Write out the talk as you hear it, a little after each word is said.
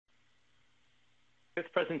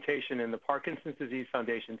Fifth presentation in the Parkinson's Disease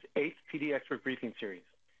Foundation's 8th PD Expert Briefing Series.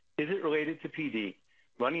 Is it related to PD?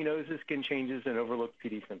 Runny noses, skin changes, and overlooked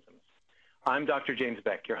PD symptoms. I'm Dr. James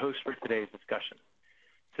Beck, your host for today's discussion.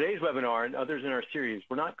 Today's webinar and others in our series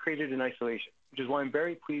were not created in isolation, which is why I'm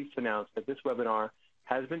very pleased to announce that this webinar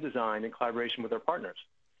has been designed in collaboration with our partners,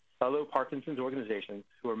 fellow Parkinson's organizations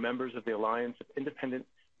who are members of the Alliance of Independent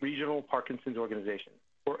Regional Parkinson's Organizations,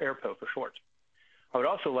 or AIRPO for short. I would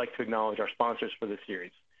also like to acknowledge our sponsors for this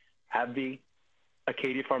series, AbbVie,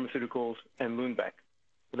 Acadia Pharmaceuticals, and Lundbeck.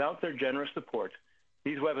 Without their generous support,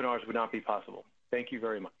 these webinars would not be possible. Thank you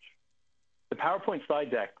very much. The PowerPoint slide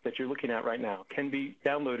deck that you're looking at right now can be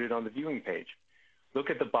downloaded on the viewing page. Look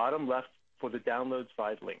at the bottom left for the download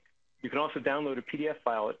slide link. You can also download a PDF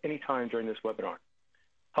file at any time during this webinar.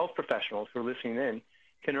 Health professionals who are listening in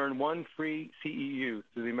can earn one free CEU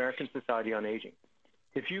through the American Society on Aging.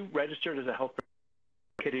 If you registered as a health professional,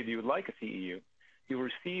 if you would like a CEU, you will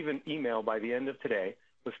receive an email by the end of today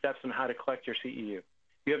with steps on how to collect your CEU.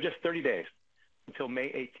 You have just 30 days until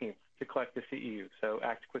May 18th to collect the CEU, so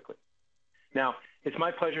act quickly. Now, it's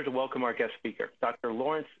my pleasure to welcome our guest speaker, Dr.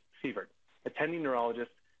 Lawrence Severt, attending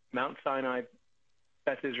neurologist, Mount Sinai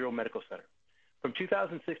Beth Israel Medical Center. From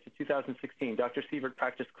 2006 to 2016, Dr. Severt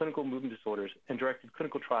practiced clinical movement disorders and directed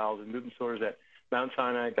clinical trials in movement disorders at Mount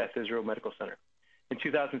Sinai Beth Israel Medical Center. In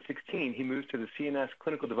 2016, he moved to the CNS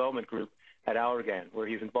Clinical Development Group at Allergan, where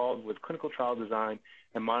he's involved with clinical trial design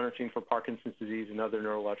and monitoring for Parkinson's disease and other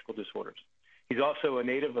neurological disorders. He's also a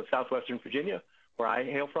native of Southwestern Virginia, where I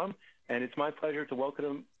hail from, and it's my pleasure to welcome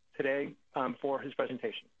him today for his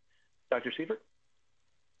presentation. Dr. Severt?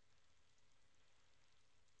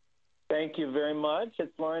 Thank you very much.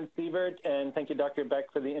 It's Lawrence Severt, and thank you, Dr.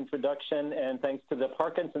 Beck, for the introduction, and thanks to the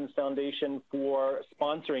Parkinson's Foundation for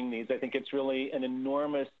sponsoring these. I think it's really an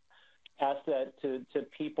enormous asset to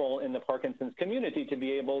people in the Parkinson's community to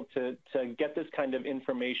be able to get this kind of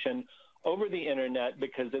information over the internet,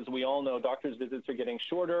 because as we all know, doctors' visits are getting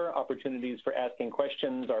shorter, opportunities for asking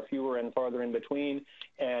questions are fewer and farther in between,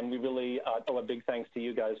 and we really owe a big thanks to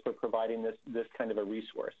you guys for providing this kind of a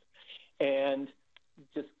resource. And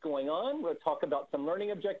just going on, we'll talk about some learning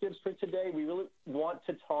objectives for today. We really want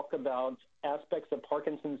to talk about aspects of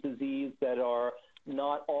Parkinson's disease that are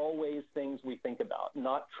not always things we think about,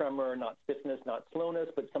 not tremor, not stiffness, not slowness,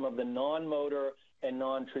 but some of the non-motor and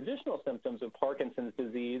non-traditional symptoms of Parkinson's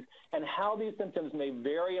disease, and how these symptoms may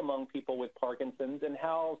vary among people with Parkinson's, and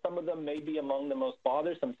how some of them may be among the most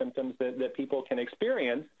bothersome symptoms that people can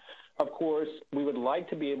experience. Of course, we would like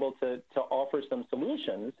to be able to offer some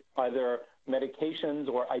solutions, either medications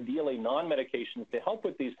or ideally non-medications to help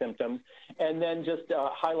with these symptoms, and then just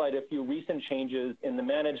highlight a few recent changes in the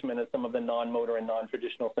management of some of the non-motor and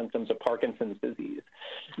non-traditional symptoms of Parkinson's disease.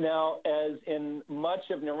 Now, as in much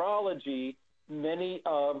of neurology, many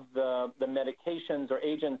of the medications or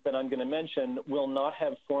agents that I'm going to mention will not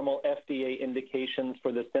have formal FDA indications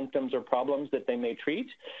for the symptoms or problems that they may treat.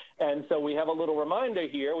 And so we have a little reminder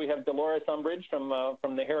here. We have Dolores Umbridge from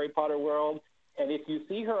the Harry Potter world. And if you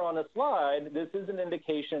see her on a slide, this is an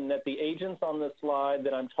indication that the agents on the slide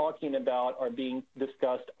that I'm talking about are being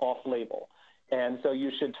discussed off-label. And so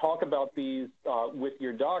you should talk about these with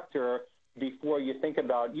your doctor before you think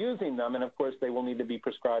about using them, and of course they will need to be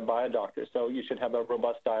prescribed by a doctor, so you should have a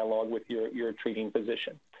robust dialogue with your treating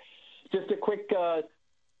physician. Just a quick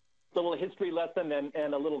little history lesson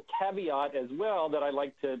and a little caveat as well that I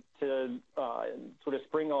like to sort of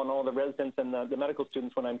spring on all the residents and the medical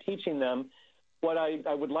students when I'm teaching them. What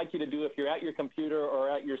I would like you to do if you're at your computer or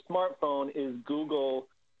at your smartphone is Google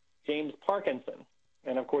James Parkinson.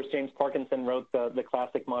 And of course, James Parkinson wrote the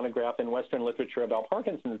classic monograph in Western literature about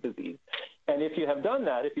Parkinson's disease. And if you have done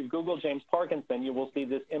that, if you've Googled James Parkinson, you will see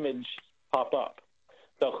this image pop up.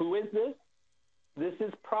 So who is this? This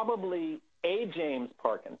is probably a James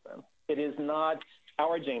Parkinson. It is not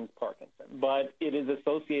our James Parkinson, but it is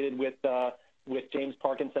associated with James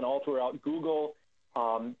Parkinson all throughout Google.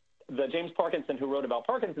 The James Parkinson who wrote about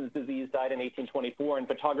Parkinson's disease died in 1824, and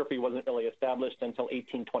photography wasn't really established until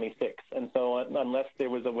 1826. And so unless there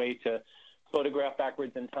was a way to photograph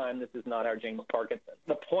backwards in time, this is not our James Parkinson.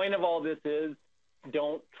 The point of all this is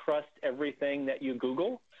don't trust everything that you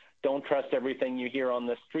Google. Don't trust everything you hear on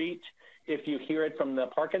the street. If you hear it from the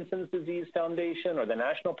Parkinson's Disease Foundation or the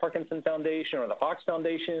National Parkinson Foundation or the Fox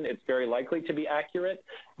Foundation, it's very likely to be accurate.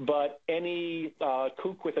 But any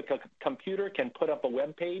kook with a computer can put up a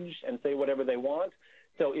web page and say whatever they want.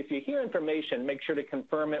 So if you hear information, make sure to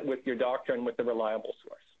confirm it with your doctor and with a reliable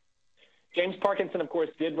source. James Parkinson, of course,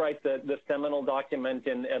 did write the seminal document,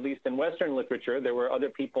 at least in Western literature. There were other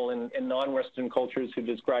people in non-Western cultures who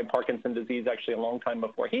described Parkinson's disease actually a long time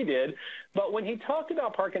before he did. But when he talked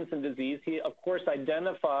about Parkinson's disease, he, of course,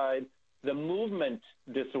 identified the movement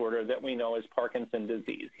disorder that we know as Parkinson's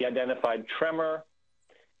disease. He identified tremor.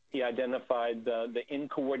 He identified the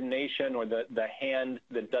incoordination, or the hand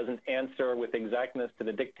that doesn't answer with exactness to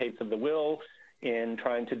the dictates of the will in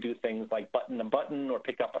trying to do things like button a button or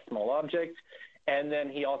pick up a small object. And then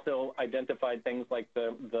he also identified things like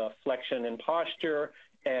the flexion in posture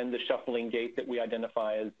and the shuffling gait that we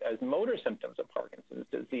identify as motor symptoms of Parkinson's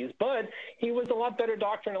disease. But he was a lot better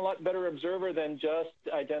doctor and a lot better observer than just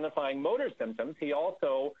identifying motor symptoms. He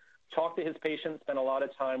also talked to his patients, spent a lot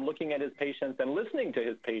of time looking at his patients and listening to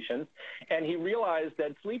his patients, and he realized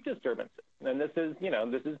that sleep disturbances, and this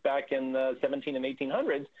is back in the 17 and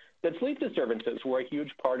 1800s, that sleep disturbances were a huge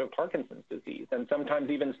part of Parkinson's disease, and sometimes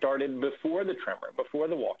even started before the tremor, before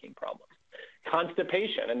the walking problems.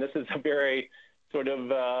 Constipation, and this is a very sort of,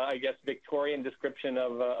 Victorian description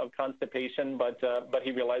of constipation, but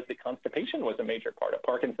he realized that constipation was a major part of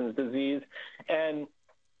Parkinson's disease. And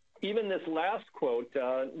even this last quote,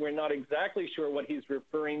 we're not exactly sure what he's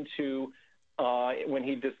referring to when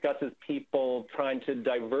he discusses people trying to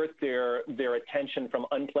divert their attention from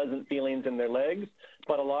unpleasant feelings in their legs,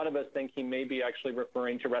 but a lot of us think he may be actually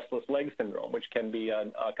referring to restless leg syndrome, which can be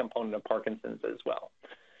a component of Parkinson's as well.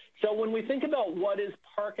 So when we think about what is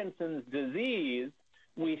Parkinson's disease,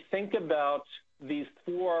 we think about these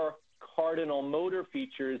four cardinal motor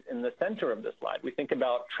features in the center of the slide. We think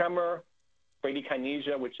about tremor,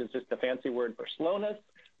 bradykinesia, which is just a fancy word for slowness,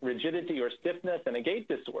 rigidity or stiffness, and a gait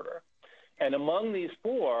disorder. And among these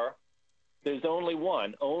four, there's only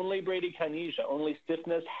one, only bradykinesia, only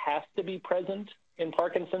stiffness has to be present in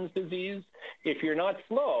Parkinson's disease. If you're not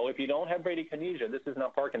slow, if you don't have bradykinesia, this is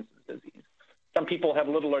not Parkinson's disease. Some people have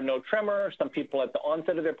little or no tremor. Some people at the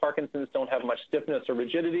onset of their Parkinson's don't have much stiffness or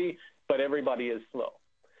rigidity, but everybody is slow.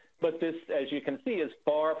 But this, as you can see, is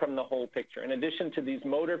far from the whole picture. In addition to these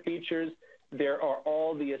motor features, there are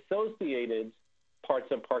all the associated parts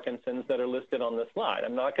of Parkinson's that are listed on the slide.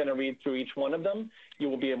 I'm not going to read through each one of them. You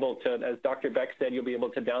will be able to, as Dr. Beck said, you'll be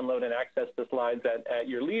able to download and access the slides at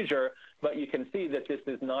your leisure, but you can see that this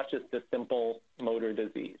is not just a simple motor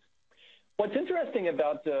disease. What's interesting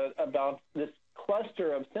about this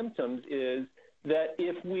cluster of symptoms is that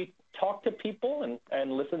if we talk to people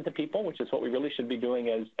and listen to people, which is what we really should be doing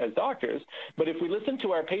as doctors, but if we listen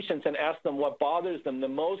to our patients and ask them what bothers them the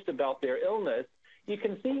most about their illness, you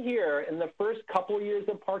can see here in the first couple years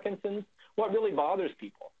of Parkinson's, what really bothers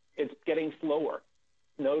people. It's getting slower,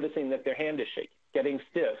 noticing that their hand is shaking, getting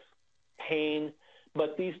stiff, pain.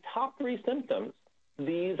 But these top three symptoms,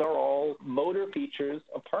 these are all motor features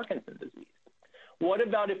of Parkinson's disease. What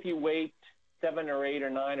about if you wait 7 or 8 or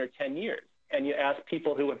 9 or 10 years and you ask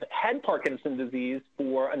people who have had Parkinson's disease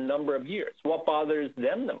for a number of years, what bothers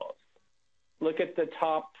them the most? Look at the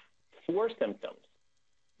top 4 symptoms.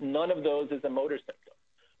 None of those is a motor symptom.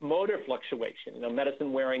 Motor fluctuation,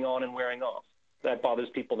 medicine wearing on and wearing off, that bothers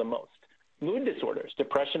people the most. Mood disorders,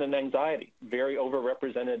 depression and anxiety, very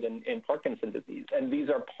overrepresented in Parkinson's disease. And these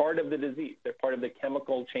are part of the disease. They're part of the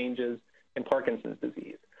chemical changes in Parkinson's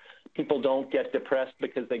disease. People don't get depressed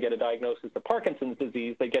because they get a diagnosis of Parkinson's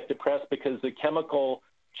disease. They get depressed because the chemical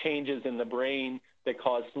changes in the brain that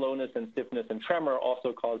cause slowness and stiffness and tremor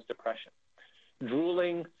also cause depression.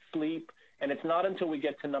 Drooling, sleep, and it's not until we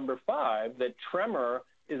get to number 5 that tremor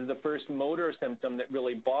is the first motor symptom that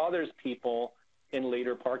really bothers people in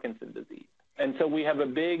later Parkinson's disease. And so we have a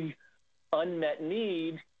big unmet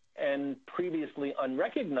need and previously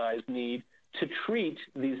unrecognized need to treat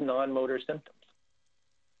these non-motor symptoms.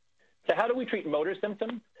 So how do we treat motor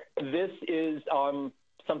symptoms? This is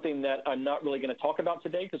something that I'm not really going to talk about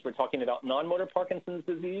today because we're talking about non-motor Parkinson's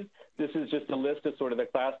disease. This is just a list of sort of the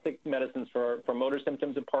classic medicines for motor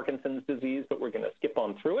symptoms of Parkinson's disease, but we're going to skip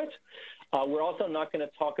on through it. We're also not going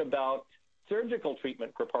to talk about surgical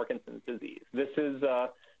treatment for Parkinson's disease. This is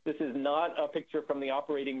not a picture from the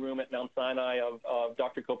operating room at Mount Sinai of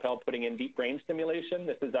Dr. Coppell putting in deep brain stimulation.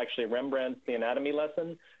 This is actually Rembrandt's The Anatomy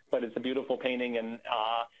Lesson, but it's a beautiful painting,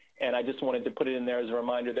 and I just wanted to put it in there as a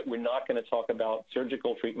reminder that we're not going to talk about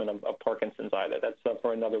surgical treatment of Parkinson's either. That's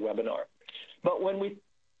for another webinar. But when we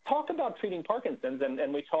talk about treating Parkinson's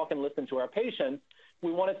and we talk and listen to our patients,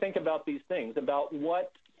 we want to think about these things, about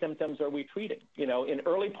what symptoms are we treating. In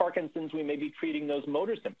early Parkinson's, we may be treating those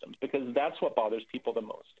motor symptoms because that's what bothers people the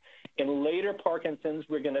most. In later Parkinson's,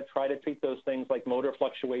 we're going to try to treat those things like motor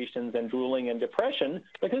fluctuations and drooling and depression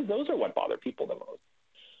because those are what bother people the most.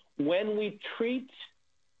 When we treat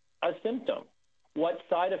a symptom, what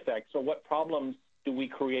side effects or what problems do we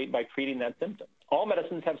create by treating that symptom? All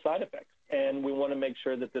medicines have side effects, and we want to make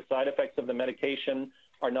sure that the side effects of the medication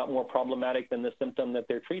are not more problematic than the symptom that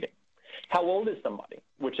they're treating. How old is somebody,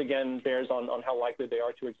 which again bears on how likely they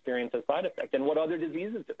are to experience a side effect, and what other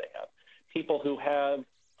diseases do they have? People who have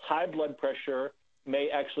high blood pressure may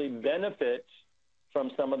actually benefit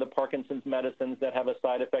from some of the Parkinson's medicines that have a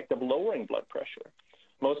side effect of lowering blood pressure.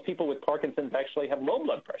 Most people with Parkinson's actually have low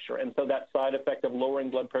blood pressure, and so that side effect of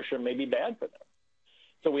lowering blood pressure may be bad for them.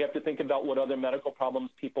 So we have to think about what other medical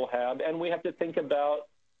problems people have, and we have to think about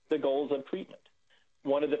the goals of treatment.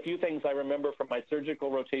 One of the few things I remember from my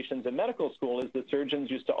surgical rotations in medical school is the surgeons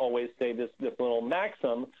used to always say this little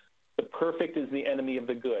maxim: the perfect is the enemy of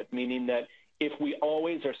the good, meaning that if we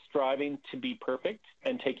always are striving to be perfect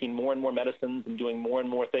and taking more and more medicines and doing more and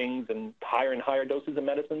more things and higher doses of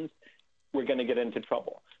medicines, we're going to get into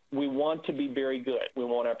trouble. We want to be very good. We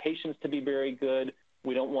want our patients to be very good.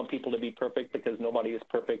 We don't want people to be perfect because nobody is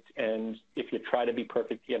perfect, and if you try to be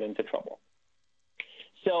perfect, you get into trouble.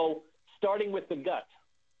 So starting with the gut,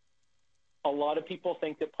 a lot of people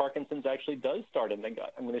think that Parkinson's actually does start in the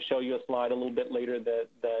gut. I'm going to show you a slide a little bit later that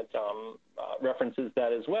references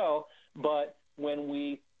that as well. But when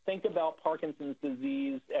we think about Parkinson's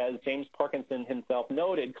disease, as James Parkinson himself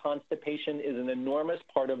noted, constipation is an enormous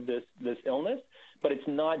part of this illness, but it's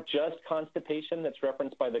not just constipation that's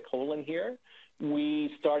referenced by the colon here.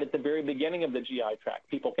 We start at the very beginning of the GI tract.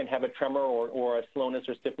 People can have a tremor or a slowness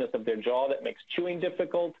or stiffness of their jaw that makes chewing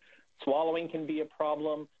difficult. Swallowing can be a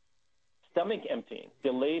problem. Stomach emptying,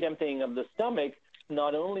 delayed emptying of the stomach,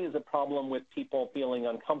 not only is a problem with people feeling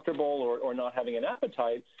uncomfortable or not having an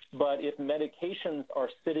appetite, but if medications are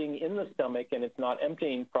sitting in the stomach and it's not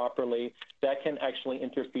emptying properly, that can actually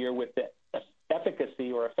interfere with the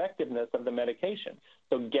efficacy or effectiveness of the medication.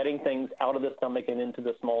 So getting things out of the stomach and into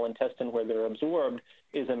the small intestine where they're absorbed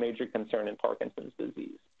is a major concern in Parkinson's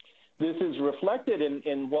disease. This is reflected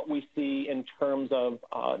in what we see in terms of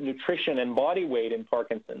nutrition and body weight in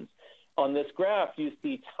Parkinson's. On this graph, you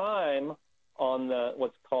see time on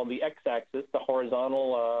what's called the x-axis, the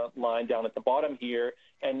horizontal line down at the bottom here,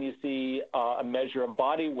 and you see a measure of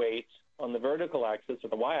body weight on the vertical axis or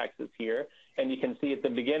the y-axis here. And you can see at the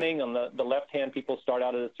beginning on the left hand, people start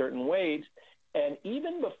out at a certain weight. And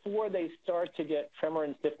even before they start to get tremor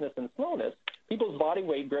and stiffness and slowness, people's body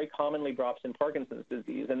weight very commonly drops in Parkinson's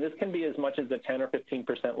disease. And this can be as much as a 10 or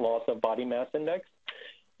 15% loss of body mass index.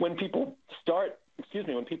 When people start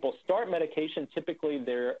medication, typically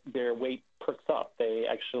their weight perks up. They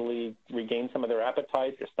actually regain some of their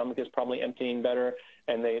appetite. Their stomach is probably emptying better,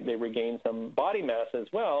 and they regain some body mass as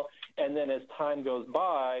well. And then as time goes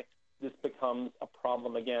by, this becomes a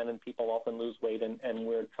problem again, and people often lose weight, and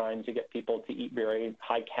we're trying to get people to eat very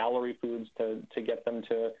high-calorie foods to get them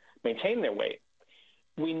to maintain their weight.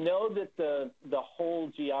 We know that the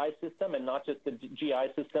whole GI system, and not just the GI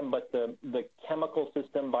system, but the chemical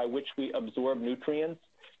system by which we absorb nutrients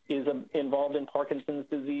is involved in Parkinson's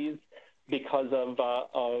disease because of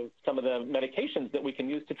some of the medications that we can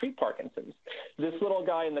use to treat Parkinson's. This little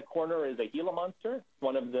guy in the corner is a Gila monster,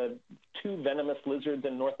 one of the 2 venomous lizards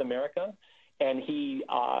in North America, and he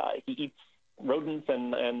eats rodents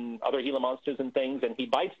and other Gila monsters and things, and he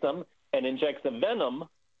bites them and injects a venom.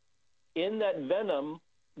 In that venom,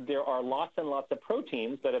 there are lots and lots of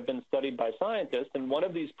proteins that have been studied by scientists, and one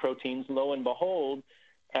of these proteins, lo and behold,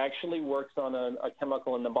 actually works on a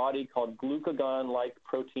chemical in the body called glucagon-like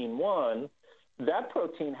protein 1. That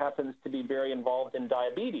protein happens to be very involved in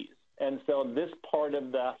diabetes, and so this part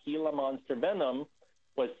of the Gila monster venom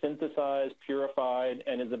was synthesized, purified,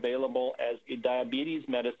 and is available as a diabetes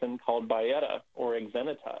medicine called Byetta or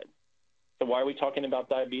exenatide. So why are we talking about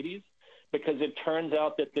diabetes? Because it turns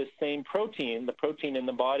out that this same protein, the protein in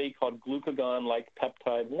the body called glucagon-like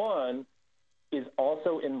peptide 1, is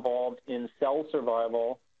also involved in cell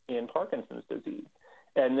survival in Parkinson's disease.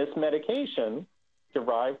 And this medication,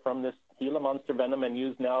 derived from this Gila monster venom and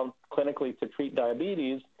used now clinically to treat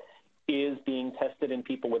diabetes, is being tested in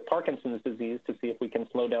people with Parkinson's disease to see if we can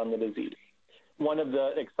slow down the disease. One of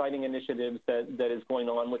the exciting initiatives that is going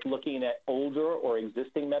on with looking at older or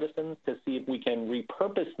existing medicines to see if we can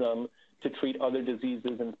repurpose them to treat other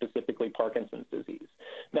diseases, and specifically Parkinson's disease.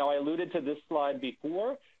 Now, I alluded to this slide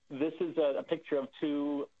before. This is a picture of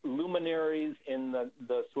 2 luminaries in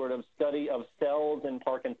the sort of study of cells in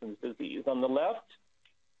Parkinson's disease. On the left,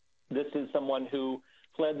 this is someone who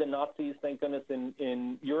fled the Nazis, thank goodness,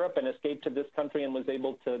 in Europe and escaped to this country and was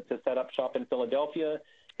able to set up shop in Philadelphia.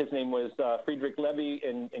 His name was Friedrich Levy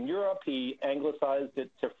in Europe. He anglicized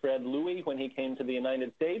it to Fred Louis when he came to the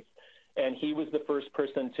United States. And he was the first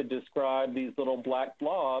person to describe these little black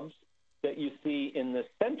blobs that you see in the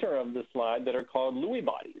center of the slide that are called Lewy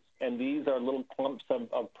bodies. And these are little clumps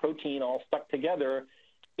of protein all stuck together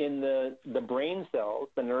in the brain cells,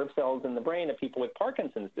 the nerve cells in the brain of people with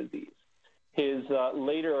Parkinson's disease. His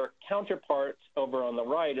later counterpart over on the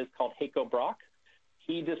right is called Heiko Brack.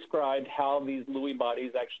 He described how these Lewy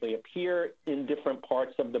bodies actually appear in different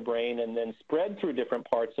parts of the brain and then spread through different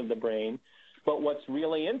parts of the brain. But what's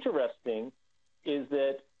really interesting is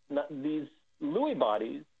that these Lewy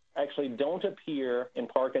bodies actually don't appear in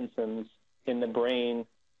Parkinson's in the brain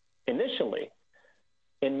initially.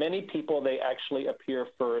 In many people, they actually appear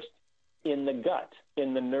first in the gut,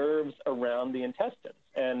 in the nerves around the intestines.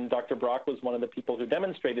 And Dr. Brack was one of the people who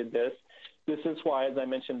demonstrated this. This is why, as I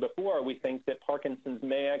mentioned before, we think that Parkinson's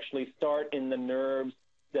may actually start in the nerves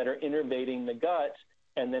that are innervating the gut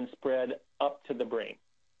and then spread up to the brain.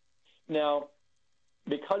 Now,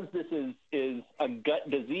 because this is a gut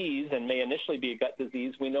disease and may initially be a gut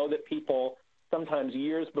disease, we know that people, sometimes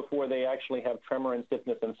years before they actually have tremor and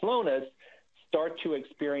stiffness and slowness, start to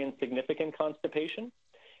experience significant constipation.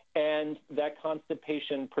 And that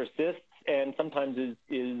constipation persists and sometimes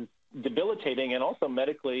is debilitating and also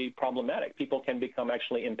medically problematic. People can become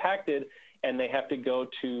actually impacted, and they have to go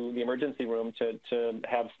to the emergency room to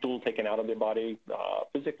have stool taken out of their body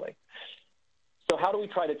physically. So how do we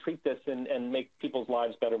try to treat this and make people's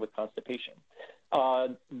lives better with constipation?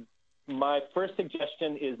 My first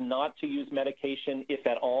suggestion is not to use medication if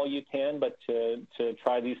at all you can, but to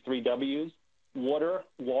try these 3 W's: water,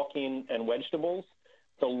 walking, and vegetables.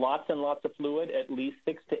 So lots and lots of fluid, at least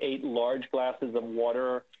 6 to 8 large glasses of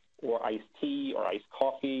water or iced tea or iced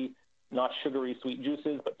coffee, not sugary sweet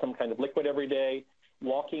juices, but some kind of liquid every day.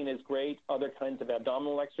 Walking is great, other kinds of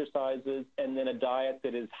abdominal exercises, and then a diet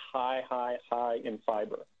that is high in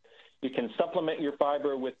fiber. You can supplement your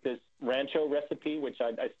fiber with this Rancho recipe, which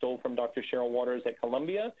I stole from Dr. Cheryl Waters at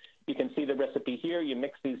Columbia. You can see the recipe here. You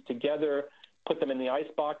mix these together, put them in the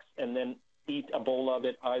icebox, and then eat a bowl of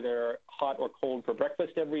it either hot or cold for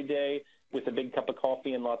breakfast every day with a big cup of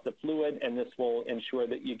coffee and lots of fluid, and this will ensure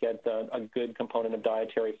that you get a good component of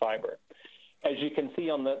dietary fiber. As you can see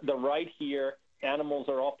on the right here, animals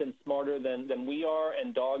are often smarter than we are,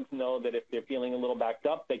 and dogs know that if they're feeling a little backed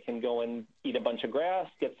up, they can go and eat a bunch of grass,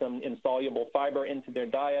 get some insoluble fiber into their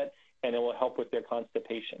diet, and it will help with their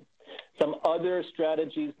constipation. Some other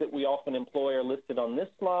strategies that we often employ are listed on this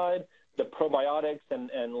slide. The probiotics and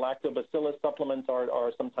lactobacillus supplements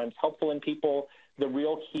are sometimes helpful in people. The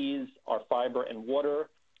real keys are fiber and water.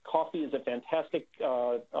 Coffee is a fantastic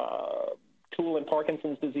tool in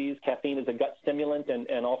Parkinson's disease. Caffeine is a gut stimulant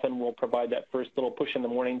and often will provide that first little push in the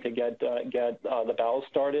morning to get the bowels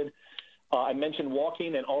started. I mentioned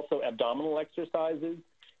walking and also abdominal exercises.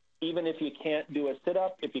 Even if you can't do a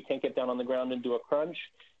sit-up, if you can't get down on the ground and do a crunch,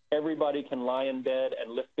 everybody can lie in bed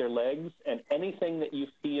and lift their legs, and anything that you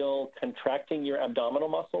feel contracting your abdominal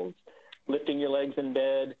muscles, lifting your legs in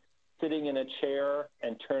bed, sitting in a chair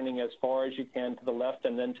and turning as far as you can to the left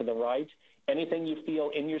and then to the right, anything you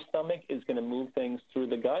feel in your stomach is going to move things through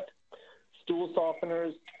the gut. Stool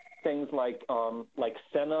softeners, things like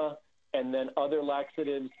Senna, and then other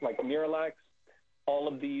laxatives like Miralax, all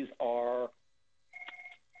of these are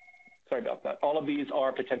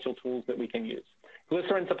potential tools that we can use.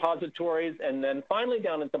 Glycerin suppositories, and then finally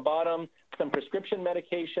down at the bottom, some prescription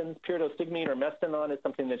medications. Pyridostigmine or Mestinon is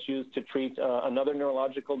something that's used to treat another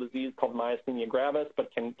neurological disease called myasthenia gravis, but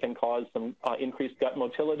can cause some increased gut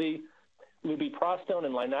motility. Lubiprostone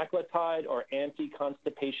and linaclotide are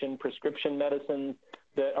anti-constipation prescription medicines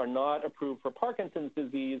that are not approved for Parkinson's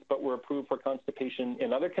disease, but were approved for constipation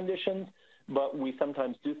in other conditions, but we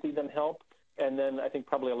sometimes do see them help. And then I think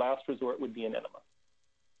probably a last resort would be an enema.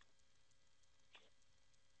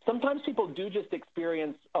 Sometimes people do just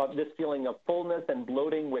experience this feeling of fullness and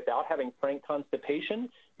bloating without having frank constipation.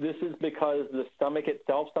 This is because the stomach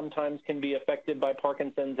itself sometimes can be affected by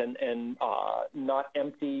Parkinson's and not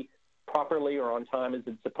empty properly or on time as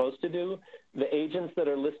it's supposed to do. The agents that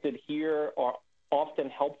are listed here are often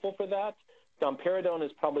helpful for that. Domperidone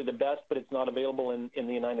is probably the best, but it's not available in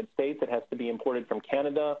the United States. It has to be imported from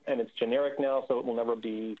Canada, and it's generic now, so it will never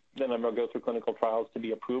go through clinical trials to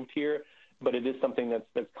be approved here. But it is something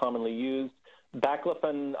that's commonly used.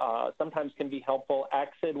 Baclofen sometimes can be helpful.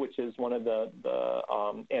 Axid, which is one of the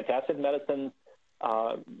antacid medicines,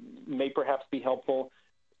 may perhaps be helpful.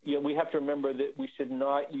 We have to remember that we should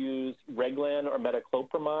not use Reglan or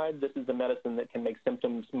metoclopramide. This is a medicine that can make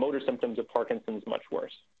motor symptoms of Parkinson's much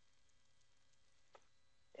worse.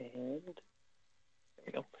 And there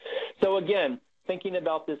we go. So again, thinking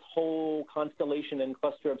about this whole constellation and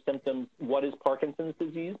cluster of symptoms, what is Parkinson's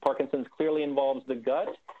disease? Parkinson's clearly involves the gut.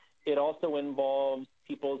 it also involves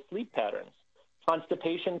people's sleep patterns.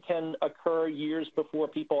 Constipation can occur years before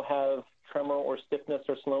people have tremor or stiffness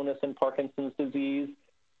or slowness in Parkinson's disease.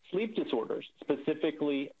 Sleep disorders,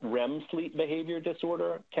 specifically REM sleep behavior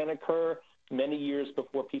disorder, can occur many years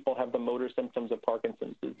before people have the motor symptoms of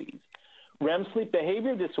Parkinson's disease. REM sleep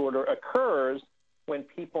behavior disorder occurs when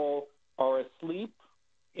people are asleep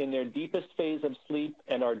in their deepest phase of sleep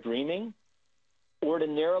and are dreaming.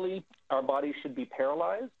 Ordinarily, our bodies should be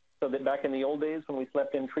paralyzed, so that back in the old days when we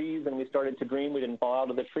slept in trees and we started to dream, we didn't fall out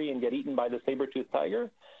of the tree and get eaten by the saber-toothed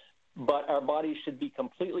tiger. But our bodies should be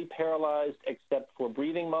completely paralyzed except for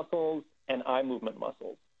breathing muscles and eye movement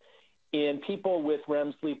muscles. In people with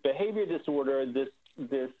REM sleep behavior disorder,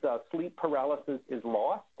 this sleep paralysis is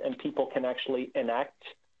lost, and people can actually enact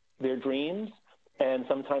their dreams. And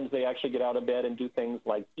sometimes they actually get out of bed and do things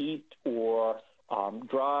like eat or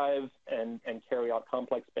drive and carry out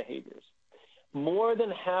complex behaviors. More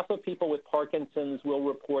than half of people with Parkinson's will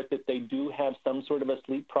report that they do have some sort of a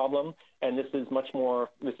sleep problem, and this is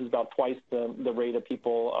about twice the rate of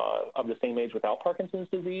people of the same age without Parkinson's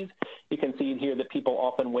disease. You can see here that people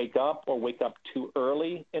often wake up or wake up too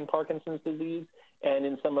early in Parkinson's disease, and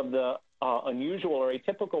in some of the unusual or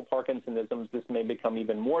atypical Parkinsonisms, this may become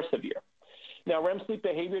even more severe. Now, REM sleep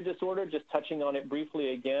behavior disorder, just touching on it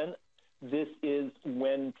briefly again, this is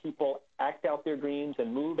when people act out their dreams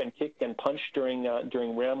and move and kick and punch during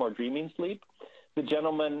REM or dreaming sleep. The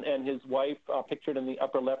gentleman and his wife pictured in the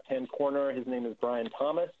upper left-hand corner, his name is Brian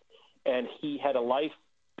Thomas, and he had a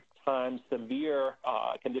lifetime severe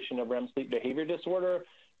condition of REM sleep behavior disorder.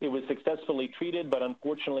 It was successfully treated, but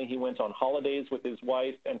unfortunately he went on holidays with his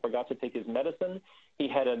wife and forgot to take his medicine. He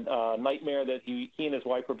had a nightmare that he and his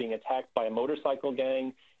wife were being attacked by a motorcycle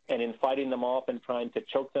gang, and in fighting them off and trying to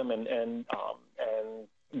choke them and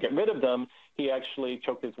get rid of them, he actually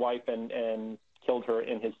choked his wife and killed her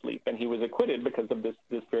in his sleep. And he was acquitted because of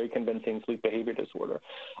this very convincing sleep behavior disorder.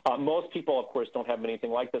 Most people, of course, don't have anything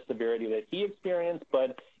like the severity that he experienced,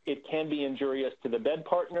 but it can be injurious to the bed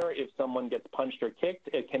partner if someone gets punched or kicked.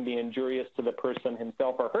 It can be injurious to the person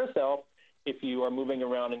himself or herself. If you are moving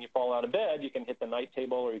around and you fall out of bed, you can hit the night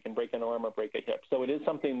table or you can break an arm or break a hip. So it is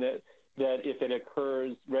something that if it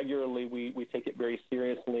occurs regularly, we take it very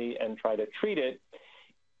seriously and try to treat it.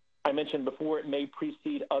 I mentioned before it may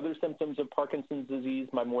precede other symptoms of Parkinson's disease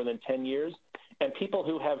by more than 10 years. And people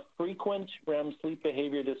who have frequent REM sleep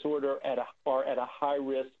behavior disorder are at a high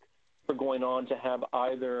risk for going on to have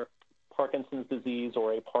either Parkinson's disease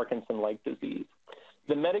or a Parkinson-like disease.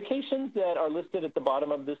 The medications that are listed at the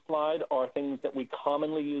bottom of this slide are things that we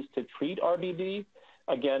commonly use to treat RBD.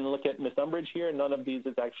 Again, look at Miss Umbridge here. None of these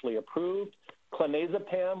is actually approved.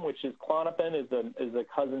 Clonazepam, which is Klonopin, is a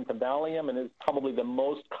cousin to Valium and is probably the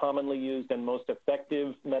most commonly used and most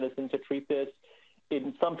effective medicine to treat this.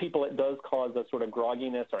 In some people, it does cause a sort of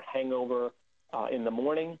grogginess or hangover in the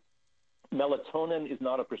morning. Melatonin is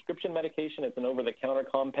not a prescription medication. It's an over-the-counter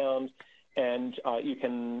compound, and you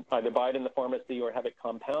can either buy it in the pharmacy or have it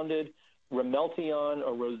compounded. Ramelteon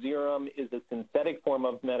or Roserum is a synthetic form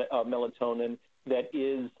of melatonin that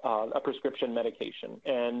is a prescription medication.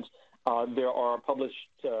 And there are published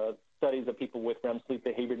studies of people with REM sleep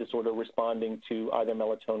behavior disorder responding to either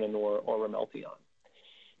melatonin or Ramelteon.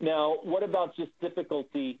 Now, what about just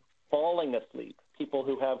difficulty falling asleep? People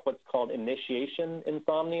who have what's called initiation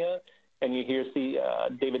insomnia, and you here see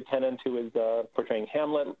David Tennant, who is portraying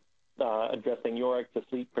Hamlet, addressing Yorick, to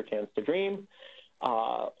sleep perchance to dream.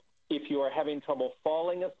 If you are having trouble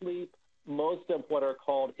falling asleep, most of what are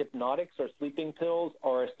called hypnotics or sleeping pills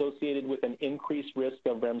are associated with an increased risk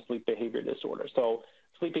of REM sleep behavior disorder. So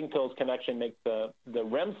sleeping pills can actually make the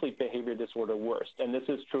REM sleep behavior disorder worse. And this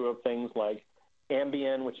is true of things like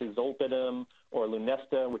Ambien, which is Zolpidem, or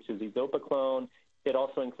Lunesta, which is Ezopiclone. It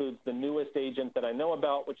also includes the newest agent that I know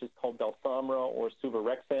about, which is called Delsomra or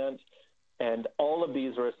Suvorexant. And all of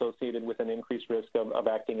these are associated with an increased risk of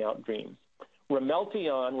acting out dreams.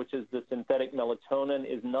 Ramelteon, which is the synthetic melatonin,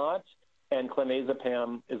 is not, and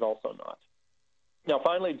clonazepam is also not. Now,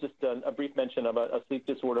 finally, just a brief mention of a sleep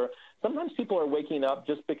disorder. Sometimes people are waking up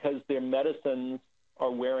just because their medicines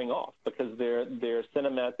are wearing off, because their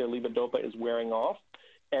Sinemet, their levodopa, is wearing off.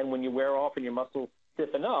 And when you wear off and your muscles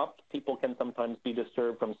stiffen up, people can sometimes be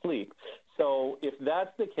disturbed from sleep. So if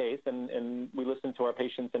that's the case, and we listen to our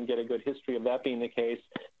patients and get a good history of that being the case,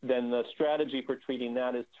 then the strategy for treating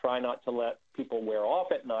that is try not to let people wear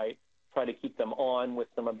off at night, try to keep them on with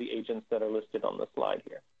some of the agents that are listed on the slide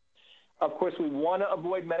here. Of course, we want to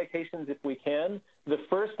avoid medications if we can. The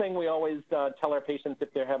first thing we always tell our patients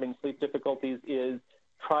if they're having sleep difficulties is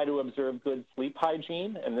try to observe good sleep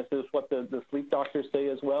hygiene, and this is what the sleep doctors say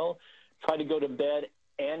as well. Try to go to bed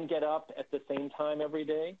and get up at the same time every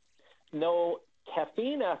day. No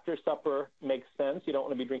caffeine after supper makes sense. You don't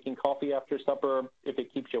want to be drinking coffee after supper if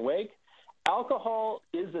it keeps you awake. Alcohol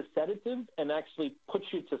is a sedative and actually puts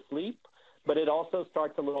you to sleep, but it also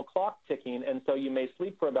starts a little clock ticking, and so you may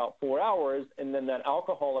sleep for about 4 hours, and then that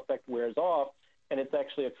alcohol effect wears off, and it's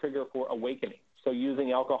actually a trigger for awakening. So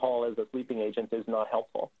using alcohol as a sleeping agent is not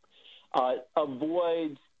helpful.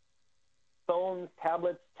 Avoid phones,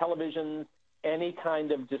 tablets, televisions, any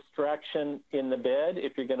kind of distraction in the bed.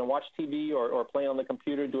 If you're going to watch TV or play on the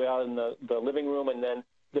computer, do it out in the living room, and then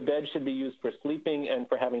the bed should be used for sleeping and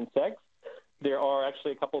for having sex. There are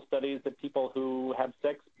actually a couple studies that people who have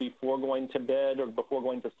sex before going to bed or before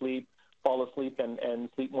going to sleep fall asleep and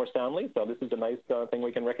sleep more soundly. So this is a nice thing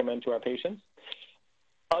we can recommend to our patients.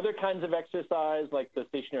 Other kinds of exercise, like the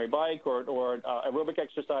stationary bike or aerobic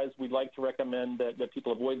exercise, we'd like to recommend that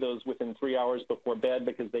people avoid those within 3 hours before bed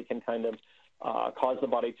because they can kind of cause the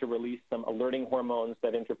body to release some alerting hormones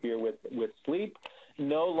that interfere with sleep.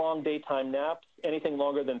 No long daytime naps. Anything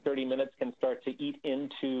longer than 30 minutes can start to eat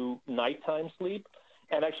into nighttime sleep.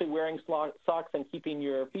 And actually wearing socks and keeping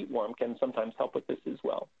your feet warm can sometimes help with this as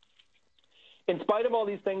well. In spite of all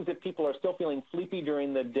these things, if people are still feeling sleepy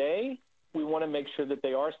during the day, we want to make sure that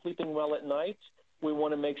they are sleeping well at night. We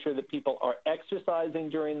want to make sure that people are exercising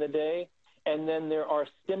during the day. And then there are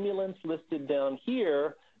stimulants listed down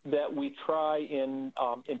here that we try in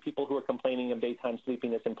people who are complaining of daytime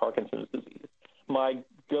sleepiness and Parkinson's disease. My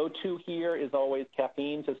go-to here is always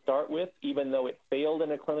caffeine to start with. Even though it failed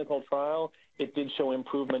in a clinical trial, it did show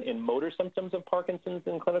improvement in motor symptoms of Parkinson's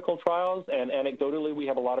in clinical trials. And anecdotally, we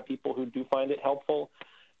have a lot of people who do find it helpful.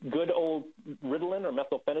 Good old Ritalin or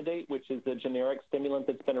methylphenidate, which is a generic stimulant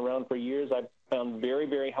that's been around for years, I've found very,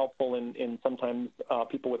 very helpful in sometimes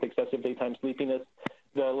people with excessive daytime sleepiness.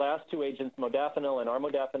 The last two agents, modafinil and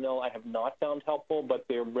armodafinil, I have not found helpful, but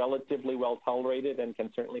they're relatively well tolerated and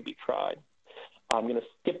can certainly be tried. I'm going to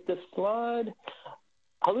skip this slide.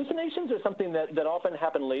 Hallucinations are something that often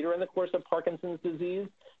happen later in the course of Parkinson's disease.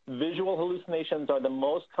 Visual hallucinations are the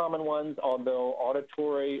most common ones, although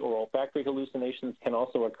auditory or olfactory hallucinations can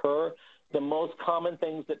also occur. The most common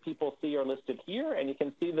things that people see are listed here, and you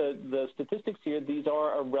can see the statistics here. These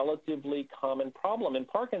are a relatively common problem in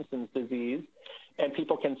Parkinson's disease, and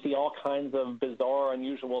people can see all kinds of bizarre,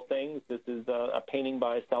 unusual things. This is a painting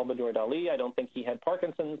by Salvador Dali. I don't think he had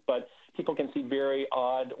Parkinson's, but people can see very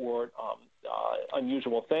odd or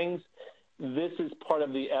unusual things. This is part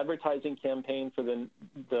of the advertising campaign for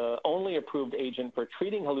the only approved agent for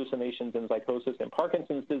treating hallucinations and psychosis in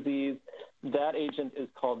Parkinson's disease. That agent is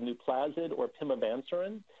called Nuplazid or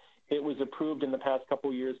pimavanserin. It was approved in the past couple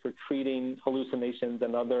of years for treating hallucinations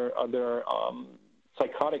and other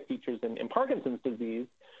psychotic features in Parkinson's disease.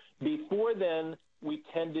 Before then, we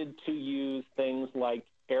tended to use things like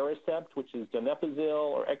Aricept, which is donepezil,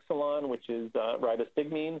 or Exelon, which is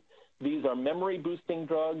ribostigmine. These are memory-boosting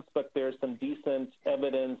drugs, but there's some decent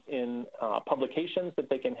evidence in publications that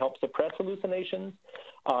they can help suppress hallucinations.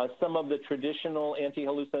 Some of the traditional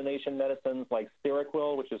anti-hallucination medicines like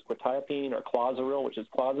Seroquel, which is quetiapine, or Clozaril, which is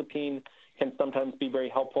clozapine, can sometimes be very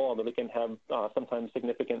helpful, although they can have sometimes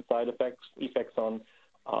significant side effects on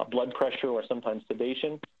blood pressure or sometimes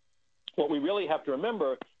sedation. What we really have to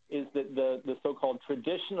remember is that the so-called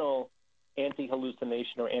traditional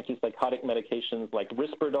anti-hallucination or antipsychotic medications like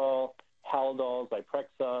Risperdal, Haldol,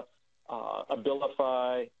 Zyprexa,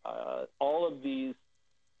 Abilify, all of these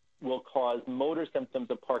will cause motor symptoms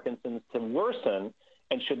of Parkinson's to worsen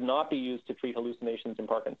and should not be used to treat hallucinations in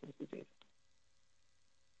Parkinson's disease.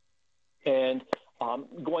 And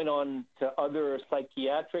going on to other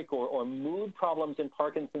psychiatric or mood problems in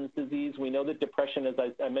Parkinson's disease, we know that depression, as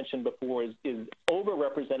I mentioned before, is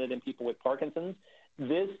overrepresented in people with Parkinson's.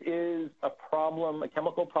 This is a problem, a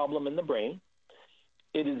chemical problem in the brain.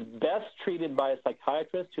 It is best treated by a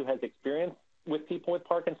psychiatrist who has experience with people with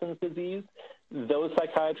Parkinson's disease. Those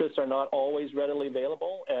psychiatrists are not always readily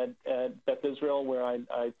available. At Beth Israel, where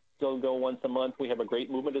I still go once a month, we have a great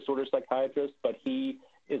movement disorder psychiatrist, but he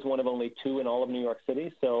is one of only 2 in all of New York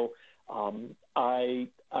City. So I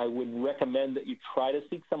would recommend that you try to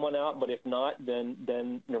seek someone out, but if not,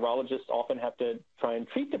 then neurologists often have to try and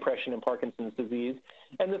treat depression and Parkinson's disease.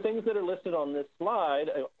 And the things that are listed on this slide,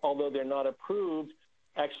 although they're not approved,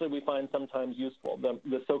 actually we find sometimes useful.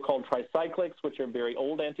 The so-called tricyclics, which are very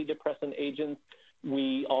old antidepressant agents,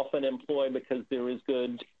 we often employ because there is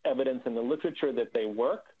good evidence in the literature that they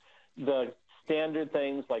work. The standard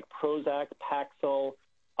things like Prozac, Paxil,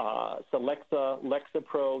 Celexa,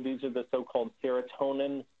 Lexapro, these are the so-called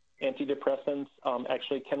serotonin antidepressants,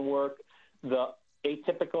 actually can work. The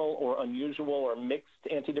atypical or unusual or mixed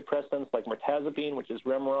antidepressants like mirtazapine, which is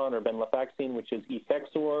Remeron, or venlafaxine, which is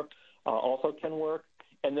Effexor, also can work.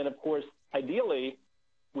 And then, of course, ideally,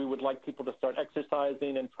 we would like people to start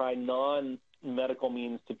exercising and try non-medical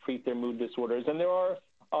means to treat their mood disorders. And there are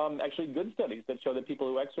actually good studies that show that people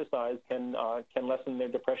who exercise can lessen their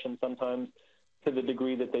depression sometimes to the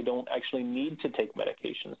degree that they don't actually need to take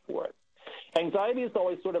medications for it. Anxiety is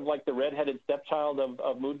always sort of like the redheaded stepchild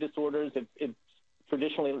of mood disorders. It's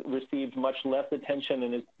traditionally received much less attention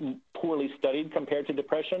and is poorly studied compared to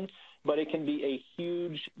depression, but it can be a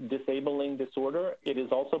huge disabling disorder. It is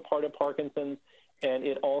also part of Parkinson's, and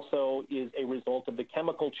it also is a result of the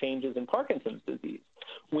chemical changes in Parkinson's disease.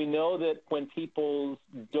 We know that when people's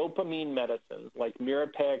dopamine medicines like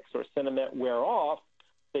Mirapex or Sinemet wear off,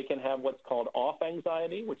 they can have what's called off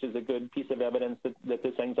anxiety, which is a good piece of evidence that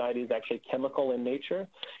this anxiety is actually chemical in nature.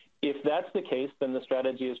 If that's the case, then the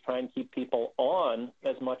strategy is try and keep people on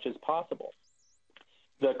as much as possible.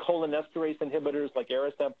 The cholinesterase inhibitors like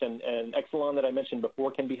Aricept and Exelon that I mentioned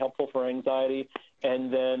before can be helpful for anxiety.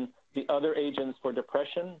 And then the other agents for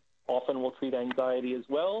depression often will treat anxiety as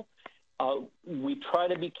well. We try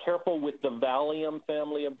to be careful with the Valium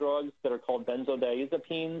family of drugs that are called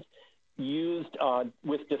benzodiazepines, used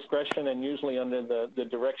with discretion and usually under the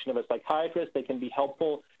direction of a psychiatrist. They can be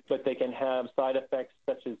helpful, but they can have side effects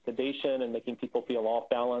such as sedation and making people feel off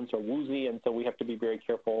balance or woozy, and so we have to be very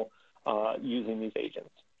careful using these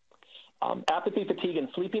agents. Apathy, fatigue, and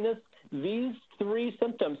sleepiness. These three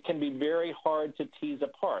symptoms can be very hard to tease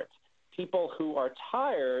apart. People who are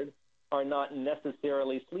tired are not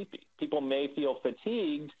necessarily sleepy. People may feel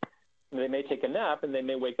fatigued, they may take a nap, and they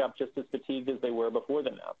may wake up just as fatigued as they were before the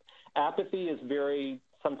nap. Apathy is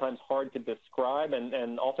sometimes hard to describe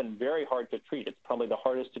and often very hard to treat. It's probably the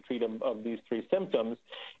hardest to treat of these three symptoms.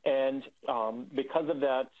 And because of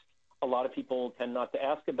that, a lot of people tend not to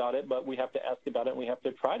ask about it, but we have to ask about it and we have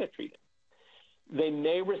to try to treat it. They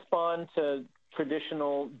may respond to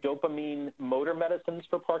traditional dopamine motor medicines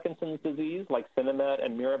for Parkinson's disease, like Sinemet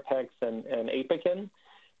and Mirapex and Apokyn,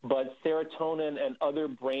 but serotonin and other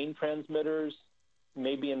brain transmitters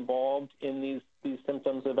may be involved in these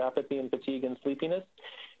symptoms of apathy and fatigue and sleepiness.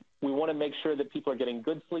 We want to make sure that people are getting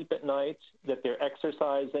good sleep at night, that they're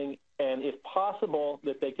exercising, and if possible,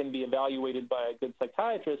 that they can be evaluated by a good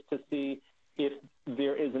psychiatrist to see if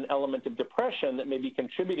there is an element of depression that may be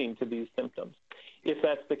contributing to these symptoms. If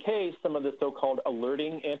that's the case, some of the so-called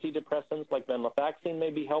alerting antidepressants like venlafaxine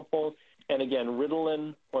may be helpful, and again,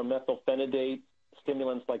 Ritalin or methylphenidate,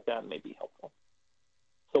 stimulants like that may be helpful.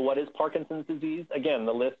 So what is Parkinson's disease? Again,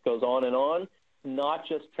 the list goes on and on. Not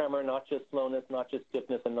just tremor, not just slowness, not just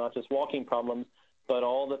stiffness, and not just walking problems, but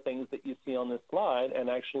all the things that you see on this slide and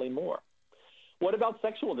actually more. What about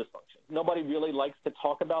sexual dysfunction? Nobody really likes to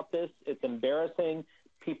talk about this. It's embarrassing.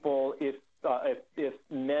 People, if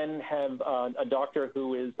men have a doctor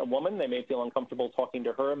who is a woman, they may feel uncomfortable talking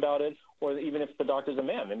to her about it, or even if the doctor's a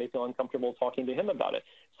man, they may feel uncomfortable talking to him about it.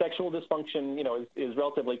 Sexual dysfunction, is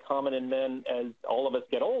relatively common in men as all of us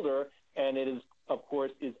get older, and it is, of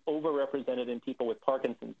course, is overrepresented in people with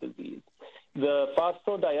Parkinson's disease. The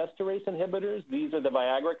phosphodiesterase inhibitors, these are the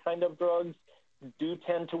Viagra kind of drugs, do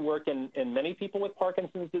tend to work in many people with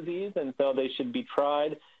Parkinson's disease, and so they should be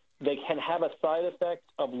tried. They can have a side effect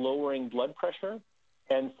of lowering blood pressure,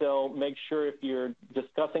 and so make sure if you're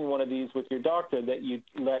discussing one of these with your doctor that you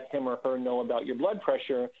let him or her know about your blood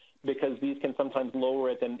pressure, because these can sometimes lower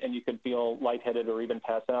it and you could feel lightheaded or even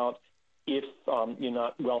pass out if you're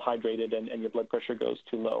not well hydrated and your blood pressure goes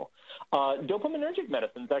too low. Dopaminergic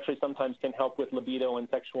medicines actually sometimes can help with libido and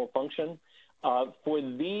sexual function. For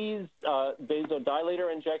these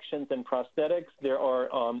vasodilator injections and prosthetics, there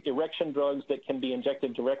are erection drugs that can be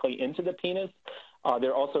injected directly into the penis.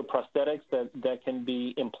 There are also prosthetics that can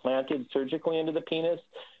be implanted surgically into the penis.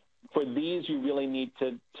 For these, you really need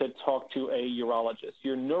to talk to a urologist.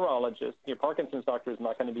 Your neurologist, your Parkinson's doctor, is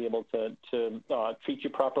not going to be able to treat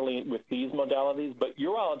you properly with these modalities, but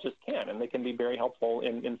urologists can, and they can be very helpful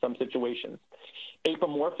in some situations.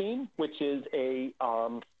 Apomorphine, which is a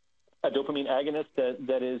dopamine agonist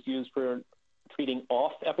that is used for treating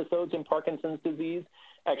off episodes in Parkinson's disease,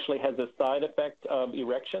 actually has a side effect of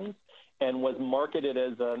erections and was marketed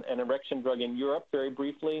as an erection drug in Europe very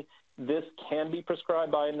briefly. This can be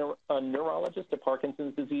prescribed by a neurologist, a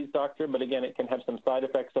Parkinson's disease doctor, but again, it can have some side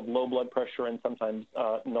effects of low blood pressure and sometimes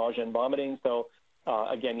nausea and vomiting. So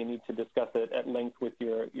again, you need to discuss it at length with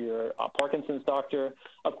your Parkinson's doctor.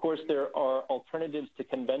 Of course, there are alternatives to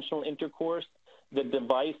conventional intercourse The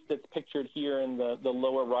device that's pictured here in the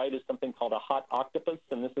lower right is something called a hot octopus,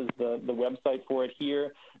 and this is the website for it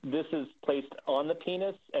here. This is placed on the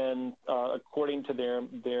penis, and according to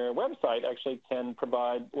their website, actually can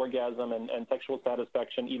provide orgasm and sexual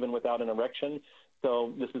satisfaction even without an erection.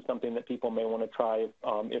 So this is something that people may want to try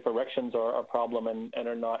if erections are a problem and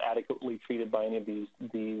are not adequately treated by any of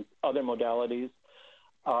these other modalities.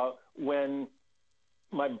 When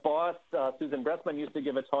my boss, Susan Bressman, used to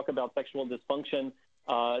give a talk about sexual dysfunction,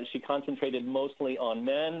 she concentrated mostly on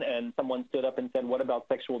men, and someone stood up and said, what about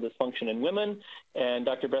sexual dysfunction in women? And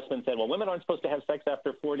Dr. Bressman said, well, women aren't supposed to have sex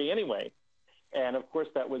after 40 anyway. And, of course,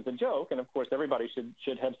 that was a joke, and, of course, everybody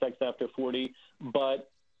should have sex after 40, but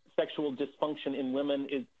sexual dysfunction in women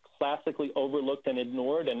is classically overlooked and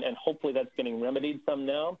ignored, and hopefully that's getting remedied some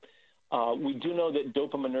now. We do know that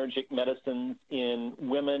dopaminergic medicines in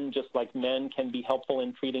women, just like men, can be helpful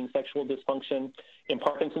in treating sexual dysfunction in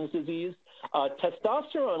Parkinson's disease.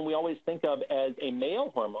 Testosterone we always think of as a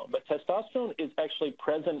male hormone, but testosterone is actually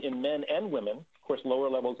present in men and women, of course lower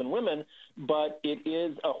levels in women, but it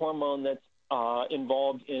is a hormone that's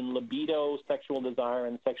involved in libido, sexual desire,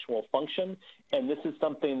 and sexual function. And this is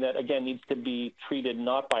something that, again, needs to be treated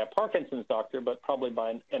not by a Parkinson's doctor, but probably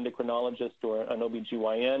by an endocrinologist or an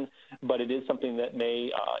OBGYN. But it is something that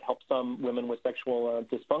may help some women with sexual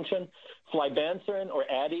dysfunction. Flibanserin, or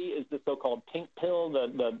Addy, is the so-called pink pill,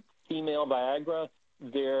 the female Viagra.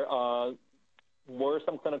 There were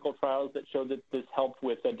some clinical trials that showed that this helped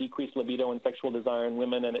with a decreased libido and sexual desire in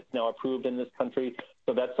women, and it's now approved in this country.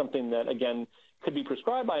 So that's something that, again, could be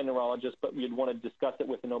prescribed by a neurologist, but you'd want to discuss it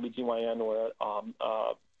with an OBGYN or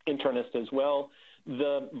internist as well.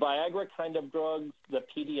 The Viagra kind of drugs, the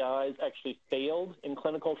PDIs, actually failed in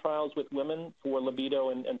clinical trials with women for libido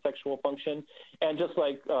and sexual function. And just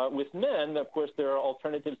like with men, of course, there are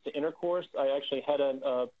alternatives to intercourse. I actually had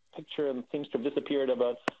a picture, and seems to have disappeared, of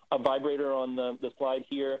a vibrator on the slide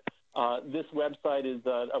here. This website is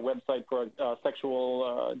a website for a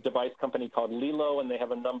sexual device company called Lilo, and they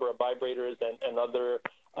have a number of vibrators and other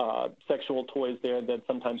sexual toys there that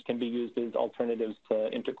sometimes can be used as alternatives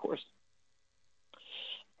to intercourse.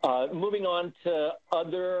 Moving on to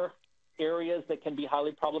other areas that can be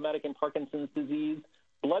highly problematic in Parkinson's disease,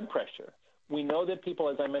 blood pressure. We know that people,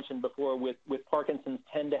 as I mentioned before, with Parkinson's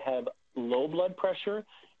tend to have low blood pressure,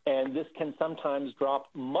 and this can sometimes drop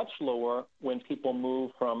much lower when people move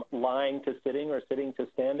from lying to sitting or sitting to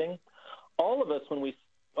standing. All of us, when we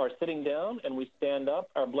are sitting down and we stand up,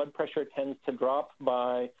 our blood pressure tends to drop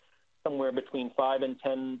by somewhere between 5 and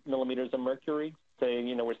 10 millimeters of mercury. Say,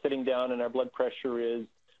 we're sitting down and our blood pressure is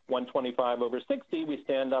 125 over 60. We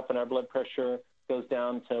stand up and our blood pressure goes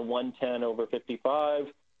down to 110 over 55.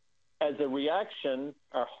 As a reaction,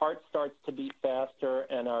 our heart starts to beat faster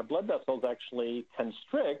and our blood vessels actually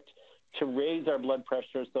constrict to raise our blood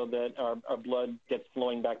pressure so that our blood gets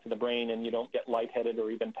flowing back to the brain and you don't get lightheaded or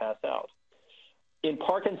even pass out. In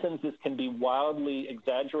Parkinson's, this can be wildly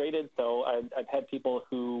exaggerated. So I've had people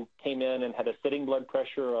who came in and had a sitting blood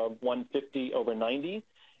pressure of 150 over 90.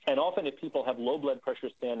 And often if people have low blood pressure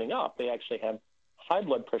standing up, they actually have high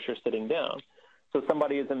blood pressure sitting down. So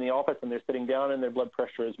somebody is in the office and they're sitting down and their blood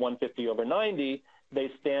pressure is 150 over 90.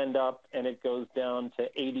 They stand up and it goes down to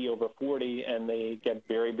 80 over 40, and they get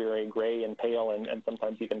very, very gray and pale and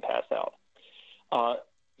sometimes even pass out.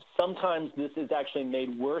 Sometimes this is actually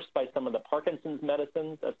made worse by some of the Parkinson's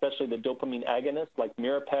medicines, especially the dopamine agonists like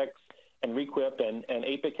Mirapex and Requip and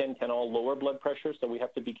Apokyn can all lower blood pressure, so we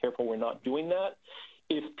have to be careful we're not doing that.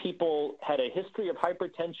 If people had a history of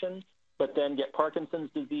hypertension but then get Parkinson's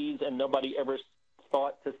disease and nobody ever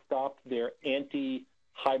thought to stop their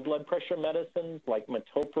anti-high blood pressure medicines like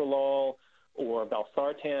metoprolol or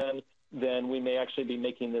valsartan, then we may actually be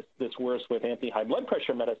making this worse with anti-high blood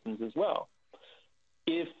pressure medicines as well.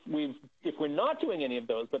 If we're not doing any of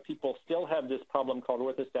those, but people still have this problem called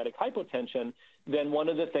orthostatic hypotension, then one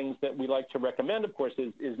of the things that we like to recommend, of course,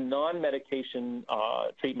 is non-medication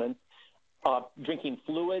treatments. Drinking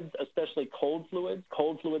fluids, especially cold fluids.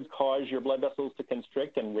 Cold fluids cause your blood vessels to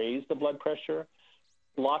constrict and raise the blood pressure.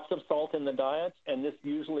 Lots of salt in the diet, and this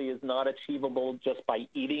usually is not achievable just by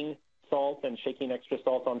eating salt and shaking extra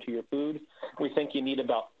salt onto your food. We think you need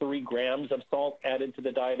about 3 grams of salt added to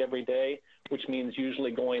the diet every day, which means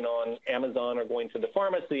usually going on Amazon or going to the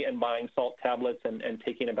pharmacy and buying salt tablets and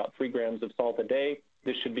taking about 3 grams of salt a day.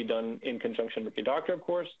 This should be done in conjunction with your doctor, of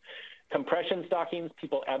course. Compression stockings,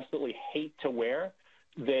 people absolutely hate to wear.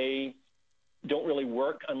 They don't really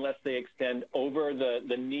work unless they extend over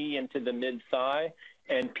the knee into the mid-thigh,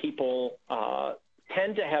 and people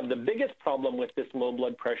tend to have the biggest problem with this low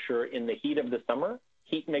blood pressure in the heat of the summer.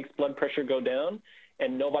 Heat makes blood pressure go down,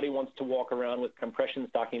 and nobody wants to walk around with compression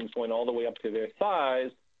stockings going all the way up to their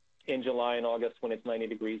thighs in July and August when it's 90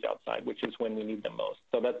 degrees outside, which is when we need them most.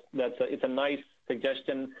 So it's a nice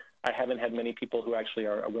suggestion. I haven't had many people who actually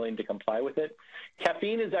are willing to comply with it.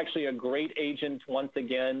 Caffeine is actually a great agent, once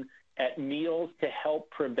again, at meals to help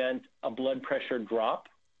prevent a blood pressure drop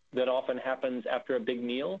that often happens after a big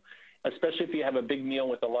meal, especially if you have a big meal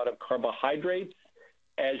with a lot of carbohydrates.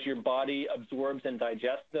 As your body absorbs and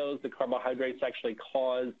digests those, the carbohydrates actually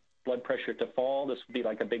cause blood pressure to fall. This would be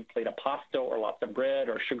like a big plate of pasta or lots of bread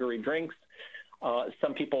or sugary drinks.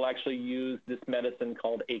 Some people actually use this medicine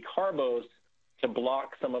called acarbose to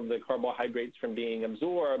block some of the carbohydrates from being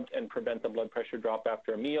absorbed and prevent the blood pressure drop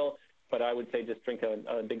after a meal. But I would say just drink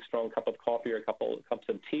a big, strong cup of coffee or a couple cups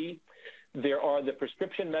of tea. There are the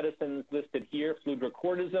prescription medicines listed here,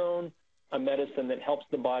 fludrocortisone, a medicine that helps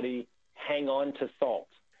the body hang on to salt.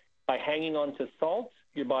 By hanging on to salt,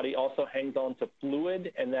 your body also hangs on to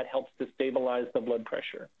fluid, and that helps to stabilize the blood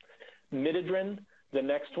pressure. Midodrine, the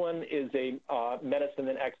next one, is a medicine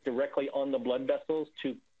that acts directly on the blood vessels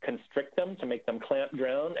to constrict them, to make them clamp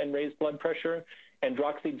down and raise blood pressure. And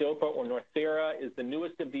droxidopa or Northera is the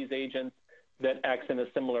newest of these agents that acts in a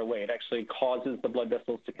similar way. It actually causes the blood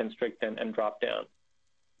vessels to constrict and drop down.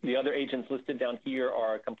 The other agents listed down here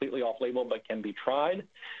are completely off-label but can be tried.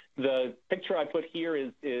 The picture I put here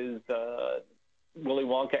is Willy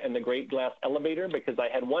Wonka and the Great Glass Elevator, because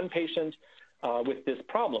I had one patient with this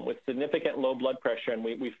problem, with significant low blood pressure, and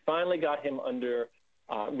we finally got him under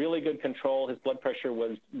really good control. His blood pressure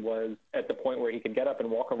was at the point where he could get up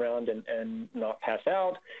and walk around and not pass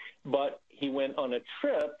out, but he went on a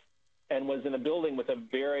trip and was in a building with a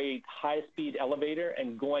very high-speed elevator,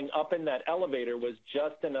 and going up in that elevator was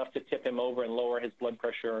just enough to tip him over and lower his blood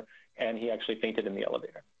pressure, and he actually fainted in the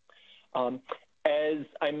elevator. As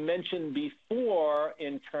I mentioned before,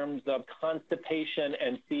 in terms of constipation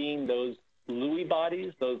and seeing those Lewy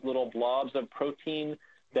bodies, those little blobs of protein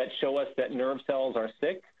that show us that nerve cells are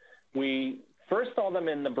sick, we first saw them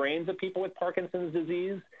in the brains of people with Parkinson's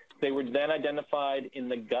disease. They were then identified in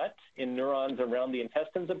the gut, in neurons around the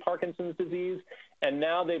intestines of Parkinson's disease, and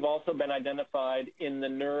now they've also been identified in the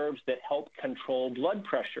nerves that help control blood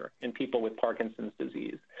pressure in people with Parkinson's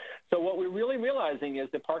disease. So what we're really realizing is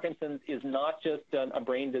that Parkinson's is not just a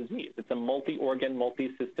brain disease. It's a multi-organ,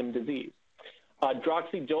 multi-system disease.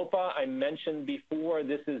 Droxidopa, I mentioned before,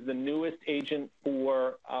 this is the newest agent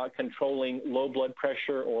for controlling low blood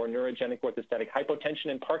pressure or neurogenic orthostatic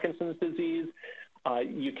hypotension in Parkinson's disease.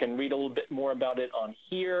 You can read a little bit more about it on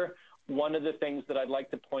here. One of the things that I'd like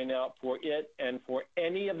to point out for it and for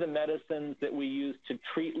any of the medicines that we use to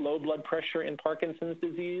treat low blood pressure in Parkinson's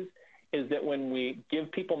disease is that when we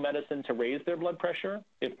give people medicine to raise their blood pressure,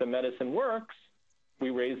 if the medicine works, we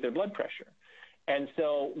raise their blood pressure. And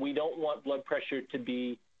so we don't want blood pressure to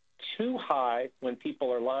be too high when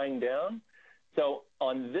people are lying down. So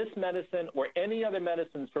on this medicine or any other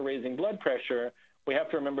medicines for raising blood pressure, we have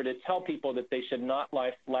to remember to tell people that they should not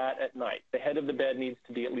lie flat at night. The head of the bed needs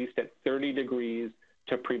to be at least at 30 degrees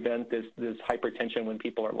to prevent this hypertension when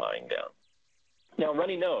people are lying down. Now,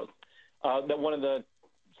 runny nose, that one of the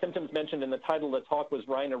symptoms mentioned in the title of the talk was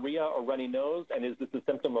rhinorrhea or runny nose, and is this a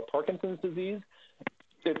symptom of Parkinson's disease?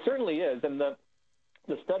 It certainly is, and the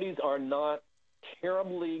studies are not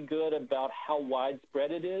terribly good about how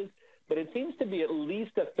widespread it is, but it seems to be at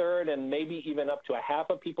least a third and maybe even up to a half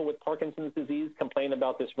of people with Parkinson's disease complain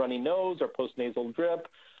about this runny nose or postnasal drip,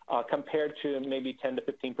 compared to maybe 10 to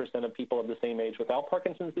 15% of people of the same age without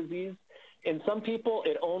Parkinson's disease. In some people,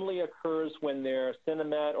 it only occurs when their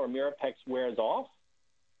Sinemet or Mirapex wears off.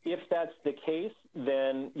 If that's the case,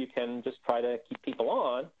 then you can just try to keep people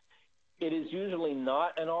on. It is usually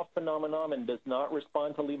not an off phenomenon and does not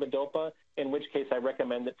respond to levodopa, in which case I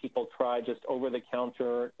recommend that people try just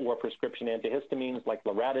over-the-counter or prescription antihistamines like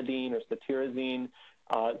loratadine or cetirizine.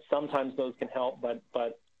 Sometimes those can help,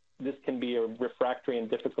 but this can be a refractory and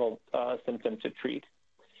difficult symptom to treat.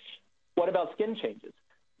 What about skin changes?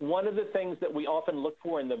 One of the things that we often look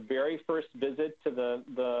for in the very first visit to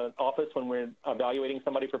the office when we're evaluating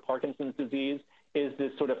somebody for Parkinson's disease is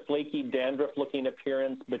this sort of flaky dandruff-looking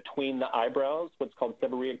appearance between the eyebrows, what's called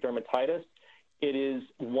seborrheic dermatitis. It is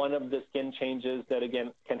one of the skin changes that,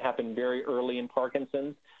 again, can happen very early in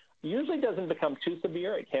Parkinson's. Usually doesn't become too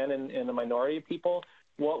severe. It can in a minority of people.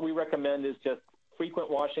 What we recommend is just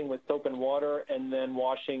frequent washing with soap and water, and then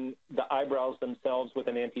washing the eyebrows themselves with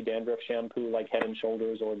an anti-dandruff shampoo like Head &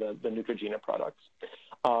 Shoulders or the Neutrogena products.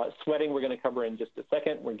 Sweating we're going to cover in just a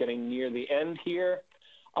second. We're getting near the end here.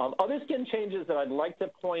 Other skin changes that I'd like to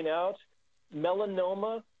point out,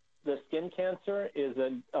 melanoma, the skin cancer, is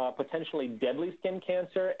a potentially deadly skin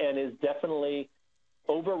cancer and is definitely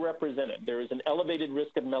overrepresented. There is an elevated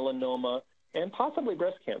risk of melanoma and possibly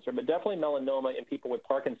breast cancer, but definitely melanoma in people with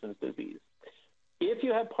Parkinson's disease. If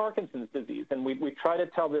you have Parkinson's disease, and we try to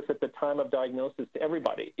tell this at the time of diagnosis to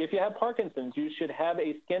everybody, if you have Parkinson's, you should have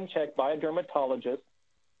a skin check by a dermatologist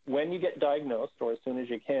when you get diagnosed, or as soon as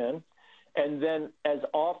you can, and then as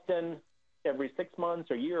often, every 6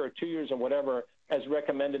 months or year or 2 years or whatever, as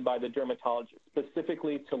recommended by the dermatologist,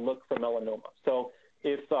 specifically to look for melanoma. So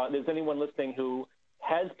if there's anyone listening who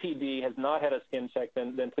has PD, has not had a skin check,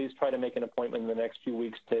 then please try to make an appointment in the next few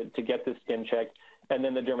weeks to get this skin check, and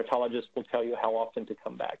then the dermatologist will tell you how often to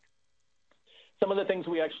come back. Some of the things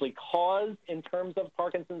we actually cause in terms of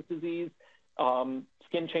Parkinson's disease,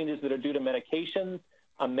 skin changes that are due to medications.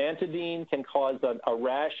 Amantadine can cause a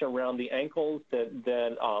rash around the ankles that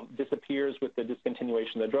disappears with the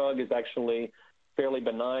discontinuation of the drug, is actually fairly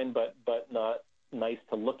benign but not nice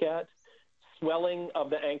to look at. Swelling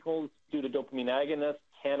of the ankles due to dopamine agonists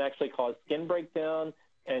can actually cause skin breakdown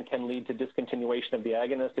and can lead to discontinuation of the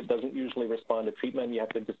agonist. It doesn't usually respond to treatment. You have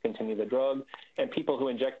to discontinue the drug. And people who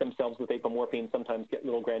inject themselves with apomorphine sometimes get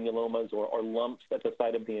little granulomas or lumps at the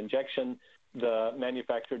site of the injection. The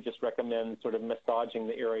manufacturer just recommends sort of massaging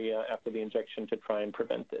the area after the injection to try and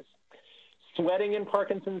prevent this. Sweating in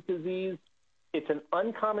Parkinson's disease, it's an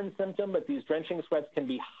uncommon symptom, but these drenching sweats can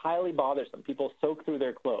be highly bothersome. People soak through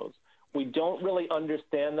their clothes. We don't really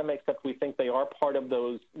understand them, except we think they are part of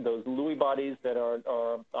those Lewy bodies that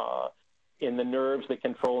are in the nerves that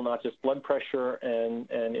control not just blood pressure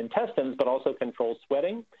and intestines, but also control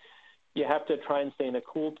sweating. You have to try and stay in a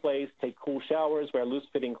cool place, take cool showers, wear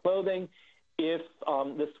loose-fitting clothing. If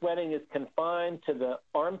the sweating is confined to the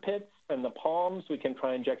armpits and the palms, we can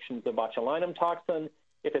try injections of botulinum toxin.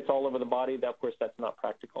 If it's all over the body, of course, that's not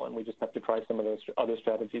practical, and we just have to try some of those other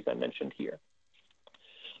strategies I mentioned here.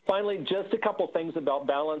 Finally, just a couple things about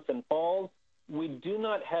balance and falls. We do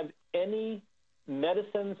not have any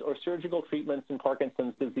medicines or surgical treatments in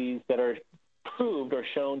Parkinson's disease that are proved or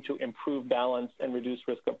shown to improve balance and reduce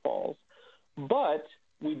risk of falls. But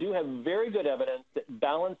we do have very good evidence that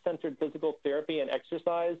balance-centered physical therapy and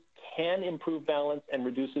exercise can improve balance and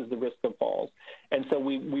reduces the risk of falls. And so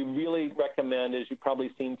we really recommend, as you've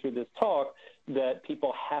probably seen through this talk, that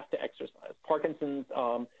people have to exercise. Parkinson's,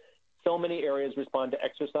 so many areas respond to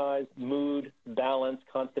exercise, mood, balance,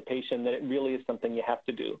 constipation, that it really is something you have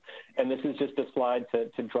to do. And this is just a slide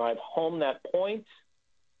to drive home that point.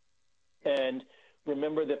 And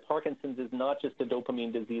remember that Parkinson's is not just a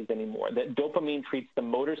dopamine disease anymore, that dopamine treats the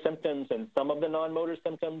motor symptoms and some of the non-motor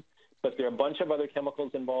symptoms, but there are a bunch of other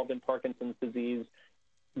chemicals involved in Parkinson's disease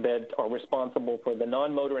that are responsible for the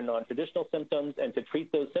non-motor and non-traditional symptoms. And to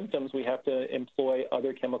treat those symptoms, we have to employ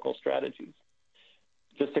other chemical strategies.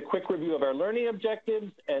 Just a quick review of our learning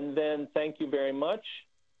objectives, and then thank you very much.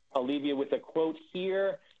 I'll leave you with a quote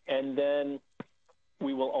here, and then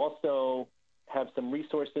we will also have some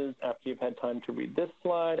resources after you've had time to read this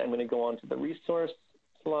slide. I'm going to go on to the resource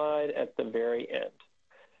slide at the very end.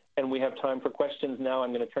 And we have time for questions now.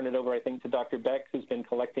 I'm going to turn it over, I think, to Dr. Beck, who's been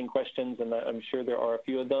collecting questions, and I'm sure there are a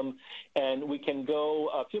few of them. And we can go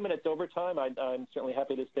a few minutes over time. I'm certainly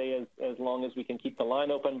happy to stay as long as we can keep the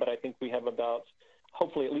line open, but I think we have about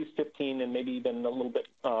hopefully at least 15 and maybe even a little bit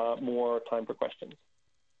more time for questions.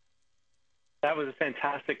 That was a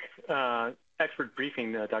fantastic expert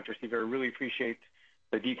briefing, Dr. Severt. I really appreciate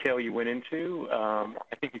the detail you went into.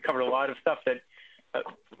 I think you covered a lot of stuff that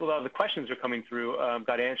a lot of the questions are coming through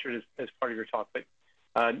got answered as part of your talk. But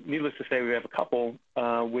needless to say, we have a couple,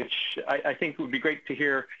 which I think would be great to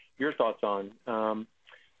hear your thoughts on.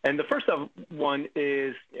 And the first one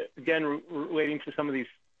is, again, relating to some of these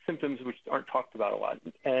symptoms which aren't talked about a lot,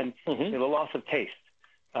 and the loss of taste.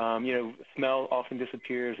 Smell often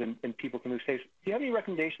disappears, and people can lose taste. Do you have any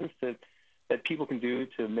recommendations that people can do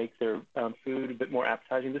to make their food a bit more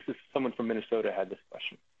appetizing? This is someone from Minnesota had this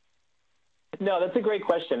question. No, that's a great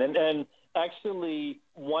question. And actually,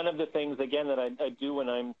 one of the things, again, that I do when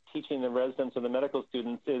I'm teaching the residents or the medical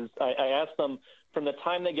students is I ask them from the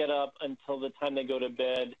time they get up until the time they go to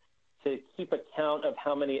bed to keep account of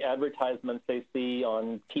how many advertisements they see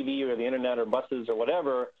on TV or the internet or buses or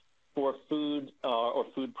whatever for food or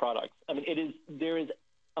food products. I mean, there is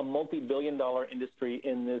a multi-billion-dollar industry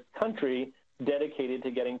in this country dedicated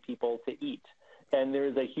to getting people to eat. And there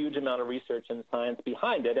is a huge amount of research and science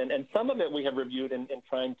behind it. And some of it we have reviewed in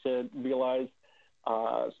trying to realize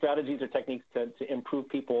strategies or techniques to improve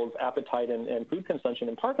people's appetite and food consumption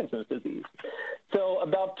in Parkinson's disease. So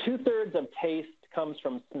about 2/3 of taste comes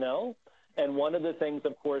from smell. And one of the things,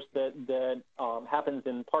 of course, that happens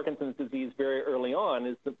in Parkinson's disease very early on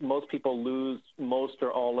is that most people lose most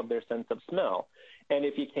or all of their sense of smell. And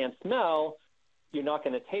if you can't smell, you're not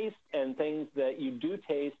going to taste, and things that you do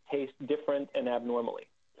taste different and abnormally.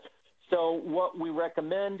 So what we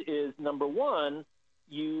recommend is, number one,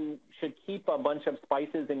 you should keep a bunch of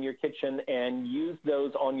spices in your kitchen and use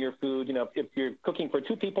those on your food. You know, if you're cooking for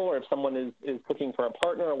two people, or if someone is cooking for a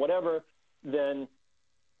partner or whatever, then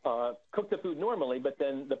cook the food normally, but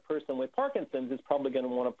then the person with Parkinson's is probably going to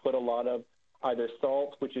want to put a lot of either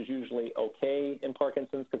salt, which is usually okay in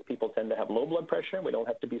Parkinson's because people tend to have low blood pressure. We don't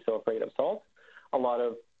have to be so afraid of salt. A lot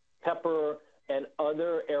of pepper and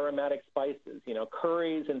other aromatic spices, you know,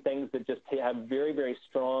 curries and things that just have very, very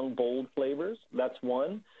strong, bold flavors. That's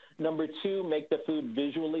one. Number two, make the food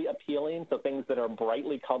visually appealing, so things that are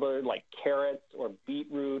brightly colored like carrots or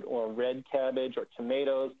beetroot or red cabbage or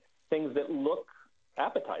tomatoes, things that look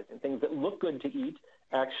appetizing, things that look good to eat,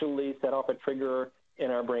 actually set off a trigger in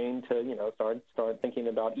our brain to, you know, start thinking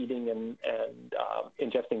about eating and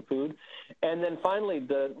ingesting food. And then finally,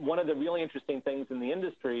 one of the really interesting things in the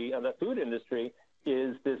industry, the food industry,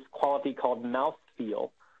 is this quality called mouthfeel.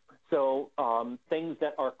 So things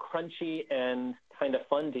that are crunchy and kind of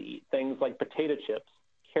fun to eat, things like potato chips,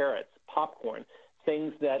 carrots, popcorn,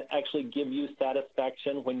 things that actually give you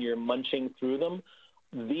satisfaction when you're munching through them.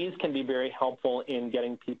 These can be very helpful in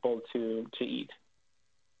getting people to eat.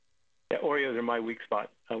 Yeah, Oreos are my weak spot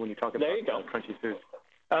when you talk about crunchy foods.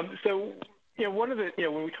 So, you know, one of the, you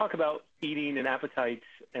know, when we talk about eating and appetites,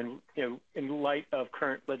 and, you know, in light of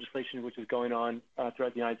current legislation which is going on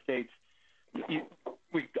throughout the United States,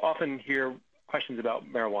 we often hear questions about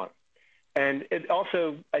marijuana. And it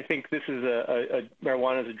also, I think this is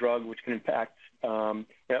marijuana is a drug which can impact, you know,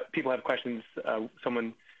 people have questions.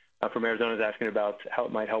 Someone from Arizona is asking about how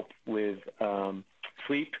it might help with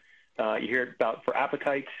sleep. You hear about for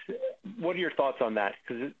appetites. What are your thoughts on that?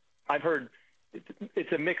 Because I've heard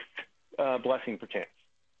it's a mixed blessing, perchance.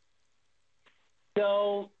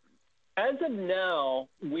 So as of now,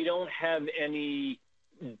 we don't have any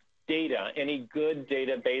good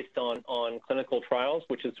data based on clinical trials,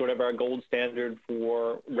 which is sort of our gold standard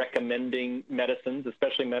for recommending medicines,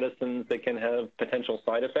 especially medicines that can have potential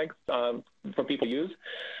side effects for people to use.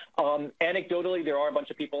 Anecdotally, there are a bunch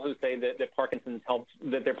of people who say that their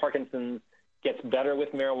Parkinson's gets better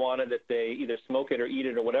with marijuana, that they either smoke it or eat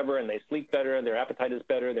it or whatever, and they sleep better, and their appetite is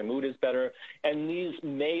better, their mood is better. And these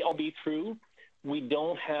may all be true. We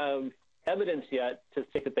don't have evidence yet to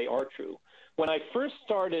say that they are true. When I first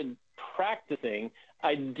started practicing,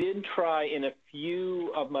 I did try in a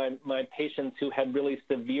few of my patients who had really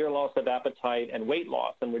severe loss of appetite and weight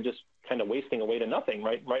loss, and were just kind of wasting away to nothing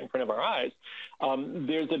right in front of our eyes.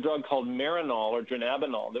 There's a drug called Marinol or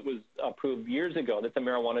dronabinol that was approved years ago. That's a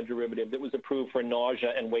marijuana derivative that was approved for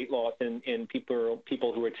nausea and weight loss in people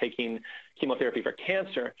who were taking chemotherapy for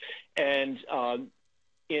cancer. And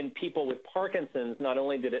in people with Parkinson's, not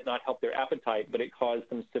only did it not help their appetite, but it caused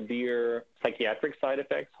some severe psychiatric side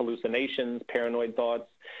effects, hallucinations, paranoid thoughts.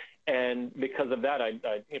 And because of that, I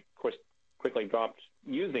of course, quickly dropped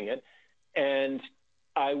using it. And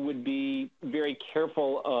I would be very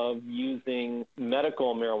careful of using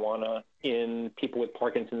medical marijuana in people with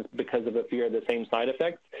Parkinson's because of a fear of the same side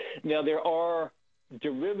effects. Now, there are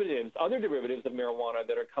other derivatives of marijuana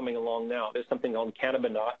that are coming along now. There's something called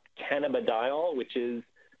cannabidiol, which is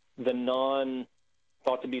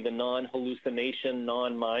thought to be the non-hallucination,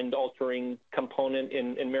 non-mind-altering component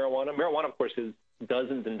in marijuana. Marijuana, of course, is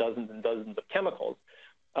dozens and dozens and dozens of chemicals.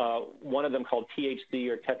 One of them, called THC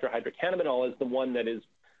or tetrahydrocannabinol, is the one that is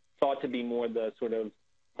thought to be more the sort of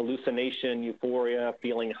hallucination, euphoria,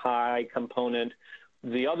 feeling high component.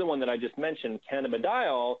 The other one that I just mentioned,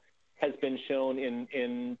 cannabidiol, has been shown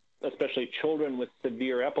in especially children with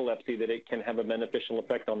severe epilepsy, that it can have a beneficial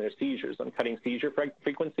effect on their seizures, on cutting seizure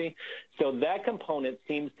frequency. So that component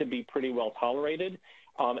seems to be pretty well tolerated.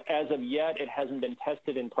 As of yet, it hasn't been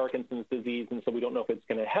tested in Parkinson's disease, and so we don't know if it's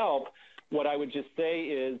going to help. What I would just say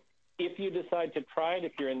is, if you decide to try it,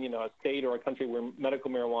 if you're in a state or a country where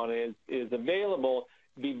medical marijuana is available,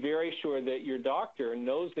 be very sure that your doctor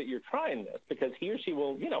knows that you're trying this, because he or she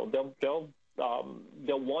will, they'll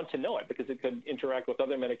want to know it, because it could interact with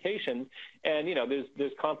other medications. And,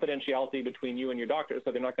 there's confidentiality between you and your doctor,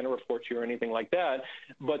 so they're not going to report you or anything like that.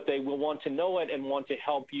 But they will want to know it and want to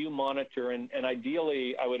help you monitor. And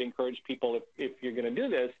ideally, I would encourage people, if you're going to do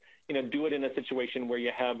this, do it in a situation where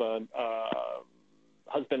you have a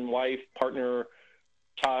husband, wife, partner,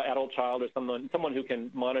 adult child, or someone who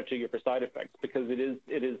can monitor you for side effects, because it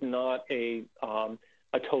is not a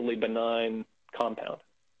totally benign compound.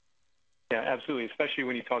 Yeah, absolutely, especially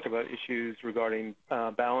when you talk about issues regarding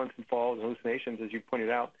balance and falls and hallucinations, as you pointed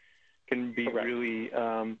out, can be really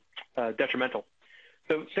detrimental.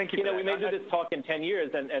 So thank you. You know, we may do this talk in 10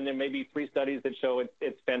 years, and there may be 3 studies that show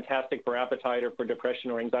it's fantastic for appetite or for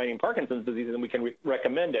depression or anxiety and Parkinson's disease, and we can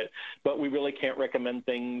recommend it. But we really can't recommend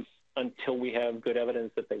things until we have good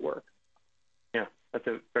evidence that they work. Yeah, that's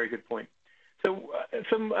a very good point. So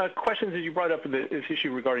some questions that you brought up, this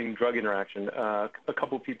issue regarding drug interaction. A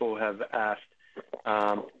couple of people have asked,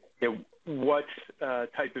 what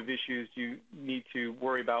type of issues do you need to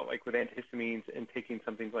worry about, like with antihistamines and taking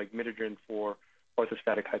something like midodrine for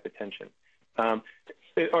orthostatic hypotension?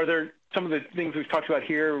 Are there some of the things we've talked about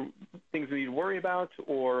here, things we need to worry about,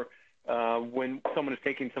 or when someone is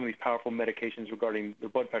taking some of these powerful medications regarding their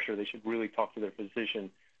blood pressure, they should really talk to their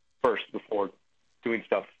physician first before doing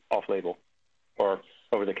stuff off-label or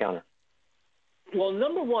over the counter? Well,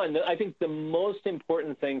 number one, I think the most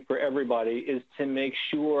important thing for everybody is to make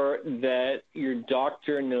sure that your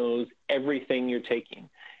doctor knows everything you're taking.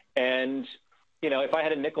 And, you know, if I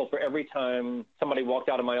had a nickel for every time somebody walked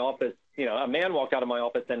out of my office, you know, a man walked out of my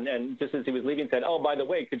office and just as he was leaving said, oh, by the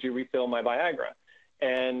way, could you refill my Viagra?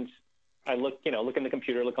 And I look in the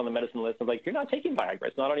computer, look on the medicine list. I'm like, you're not taking Viagra.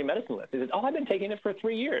 It's not on your medicine list. He said, oh, I've been taking it for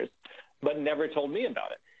 3 years, but never told me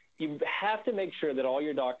about it. You have to make sure that all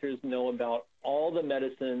your doctors know about all the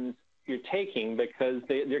medicines you're taking because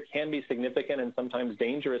there can be significant and sometimes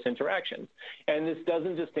dangerous interactions. And this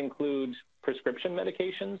doesn't just include prescription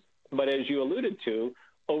medications, but as you alluded to,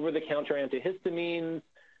 over-the-counter antihistamines,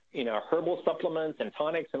 you know, herbal supplements and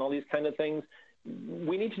tonics and all these kind of things.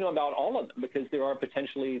 We need to know about all of them because there are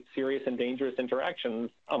potentially serious and dangerous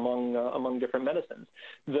interactions among different medicines.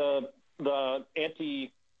 The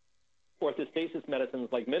anti-orthostasis medicines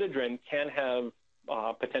like midodrine can have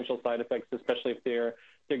potential side effects, especially if they're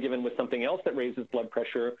given with something else that raises blood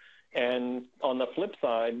pressure. And on the flip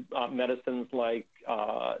side, medicines like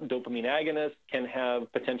dopamine agonists can have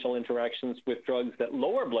potential interactions with drugs that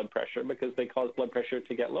lower blood pressure because they cause blood pressure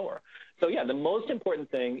to get lower. So yeah, the most important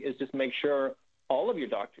thing is just make sure all of your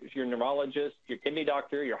doctors, your neurologist, your kidney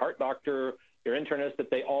doctor, your heart doctor, your internist, that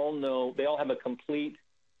they all know, they all have a complete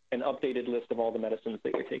and updated list of all the medicines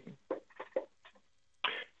that you're taking.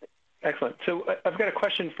 Excellent. So I've got a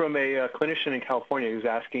question from a clinician in California who's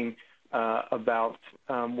asking about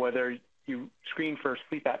whether you screen for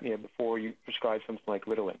sleep apnea before you prescribe something like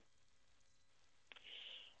Ritalin.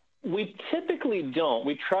 We typically don't.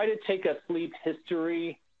 We try to take a sleep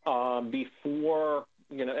history before,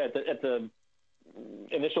 you know, at the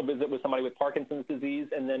initial visit with somebody with Parkinson's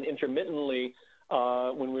disease, and then intermittently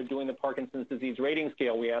when we're doing the Parkinson's disease rating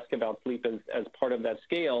scale, we ask about sleep as part of that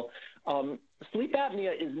scale. Sleep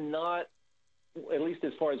apnea is not, at least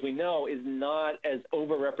as far as we know, is not as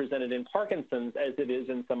overrepresented in Parkinson's as it is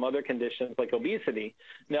in some other conditions like obesity.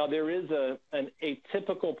 Now, there is an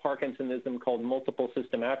atypical Parkinsonism called multiple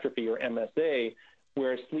system atrophy, or MSA,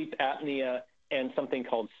 where sleep apnea and something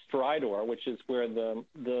called stridor, which is where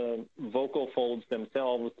the vocal folds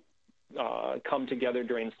themselves come together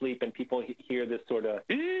during sleep, and people hear this sort of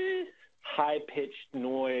high-pitched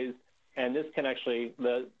noise, and this can actually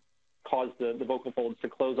cause the vocal folds to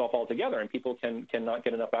close off altogether, and people cannot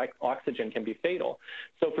get enough oxygen, can be fatal.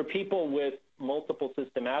 So for people with multiple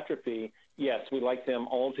system atrophy, yes, we like them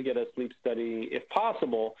all to get a sleep study if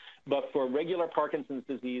possible, but for regular Parkinson's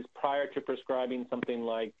disease, prior to prescribing something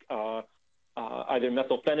like either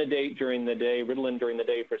methylphenidate during the day, Ritalin during the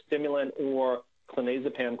day for stimulant, or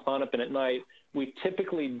clonazepam, Klonopin at night, we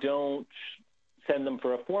typically don't send them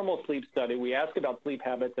for a formal sleep study. We ask about sleep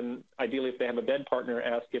habits, and ideally, if they have a bed partner,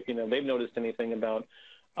 ask if they've noticed anything about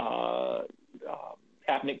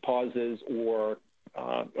apneic pauses or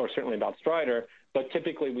certainly about stridor. But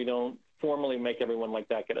typically, we don't formally make everyone like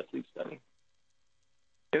that get a sleep study.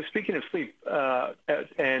 Speaking of sleep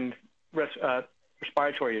and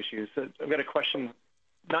respiratory issues, I've got a question.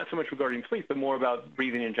 Not so much regarding sleep, but more about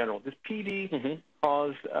breathing in general. Does PD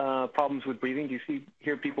cause problems with breathing? Do you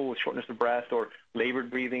hear people with shortness of breath or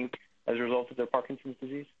labored breathing as a result of their Parkinson's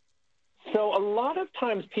disease? So a lot of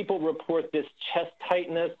times people report this chest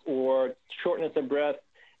tightness or shortness of breath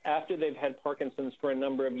after they've had Parkinson's for a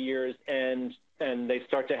number of years, and they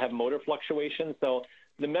start to have motor fluctuations. So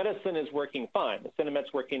the medicine is working fine. The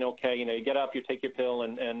Sinemet's working okay. You get up, you take your pill,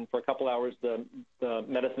 and for a couple hours the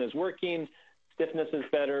medicine is working. Stiffness is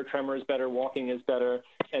better, tremor is better, walking is better.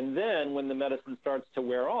 And then when the medicine starts to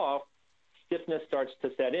wear off, stiffness starts to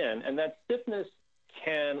set in. And that stiffness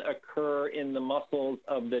can occur in the muscles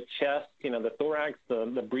of the chest, the thorax,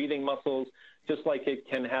 the breathing muscles, just like it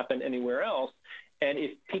can happen anywhere else. And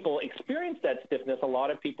if people experience that stiffness, a lot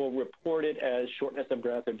of people report it as shortness of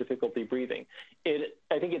breath or difficulty breathing.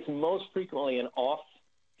 I think it's most frequently an off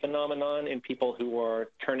phenomenon in people who are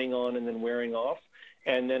turning on and then wearing off.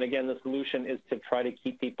 And then again, the solution is to try to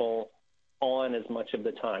keep people on as much of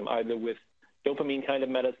the time, either with dopamine kind of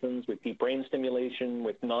medicines, with deep brain stimulation,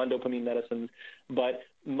 with non-dopamine medicines. But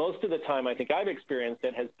most of the time, I think I've experienced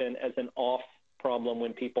it has been as an off problem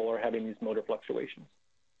when people are having these motor fluctuations.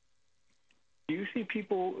 Do you see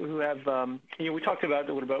people who have, we talked about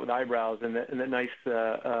a little bit with eyebrows and the nice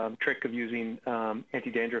trick of using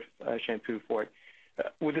anti-dandruff shampoo for it.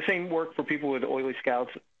 Would the same work for people with oily scalp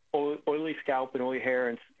and oily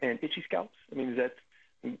hair and itchy scalps? I mean, is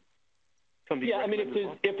that something? Yeah, I mean,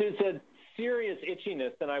 if there's a serious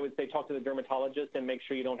itchiness, then I would say talk to the dermatologist and make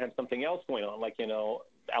sure you don't have something else going on, like,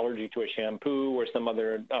 allergy to a shampoo or some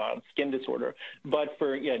other skin disorder. But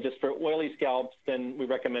just for oily scalps, then we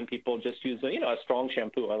recommend people just use a strong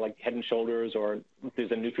shampoo, like Head and Shoulders, or if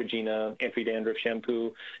there's a Neutrogena anti-dandruff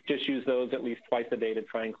shampoo. Just use those at least twice a day to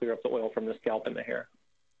try and clear up the oil from the scalp and the hair.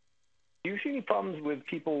 Do you see any problems with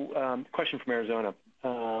people, question from Arizona,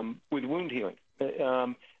 with wound healing?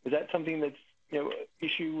 Is that something that's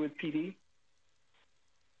issue with PD?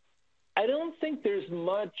 I don't think there's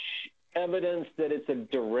much evidence that it's a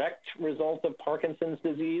direct result of Parkinson's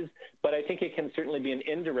disease, but I think it can certainly be an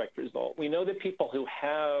indirect result. We know that people who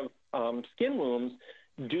have skin wounds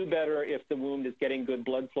do better if the wound is getting good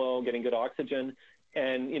blood flow, getting good oxygen.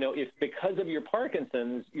 And, if because of your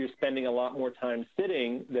Parkinson's, you're spending a lot more time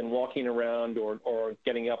sitting than walking around or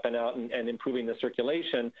getting up and out and improving the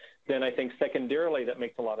circulation, then I think secondarily that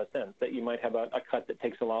makes a lot of sense, that you might have a cut that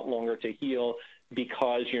takes a lot longer to heal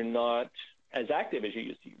because you're not as active as you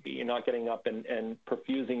used to be. You're not getting up and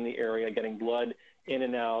perfusing the area, getting blood in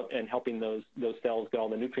and out and helping those cells get all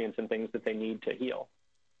the nutrients and things that they need to heal.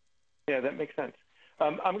 Yeah, that makes sense.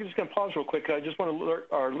 I'm just going to pause real quick. I just want to alert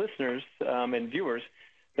our listeners and viewers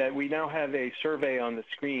that we now have a survey on the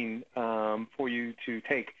screen for you to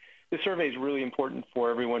take. This survey is really important for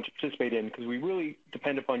everyone to participate in because we really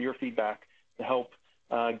depend upon your feedback to help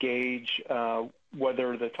gauge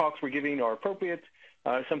whether the talks we're giving are appropriate,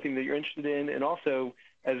 something that you're interested in, and also,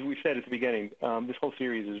 as we said at the beginning, this whole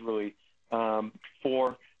series is really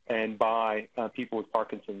for and by people with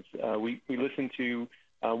Parkinson's. We listen to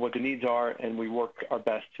what the needs are, and we work our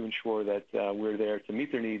best to ensure that we're there to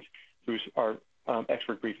meet their needs through our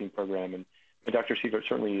expert briefing program. And Dr. Severt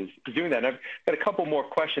certainly is doing that. And I've got a couple more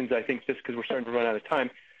questions, I think, just because we're starting to run out of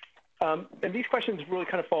time. And these questions really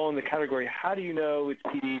kind of fall in the category, how do you know it's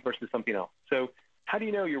PD versus something else? So how do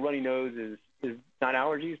you know your runny nose is not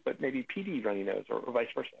allergies, but maybe PD runny nose or vice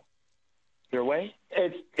versa? Is there a way?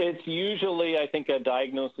 It's usually, I think, a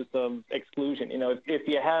diagnosis of exclusion. If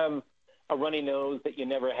you have a runny nose that you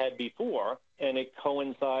never had before, and it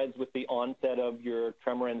coincides with the onset of your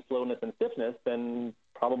tremor and slowness and stiffness, then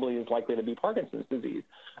probably is likely to be Parkinson's disease.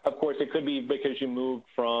 Of course, it could be because you moved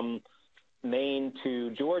from Maine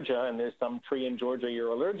to Georgia, and there's some tree in Georgia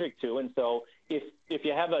you're allergic to. And so if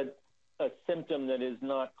you have a symptom that is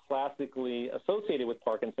not classically associated with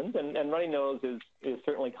Parkinson's, and runny nose is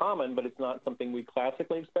certainly common, but it's not something we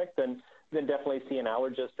classically expect, then definitely see an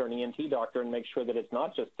allergist or an ENT doctor and make sure that it's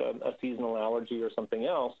not just a seasonal allergy or something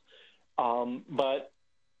else. But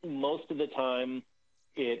most of the time,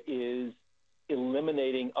 it is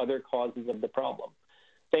eliminating other causes of the problem.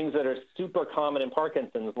 Things that are super common in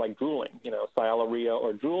Parkinson's, like drooling, sialorrhea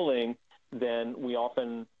or drooling, then we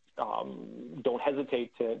often don't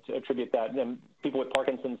hesitate to attribute that. And people with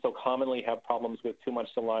Parkinson's so commonly have problems with too much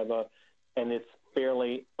saliva, and it's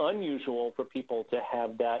fairly unusual for people to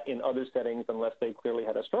have that in other settings unless they clearly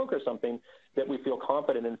had a stroke or something, that we feel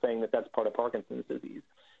confident in saying that that's part of Parkinson's disease.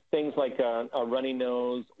 Things like a runny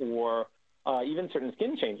nose or even certain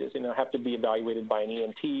skin changes, have to be evaluated by an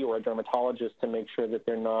ENT or a dermatologist to make sure that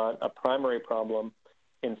they're not a primary problem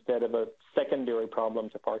instead of a secondary problem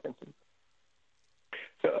to Parkinson's.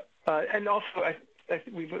 So, and also, I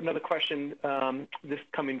think we've got another question, this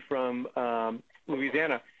coming from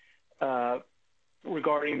Louisiana,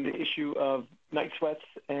 regarding the issue of night sweats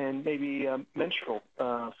and maybe menstrual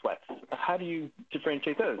sweats. How do you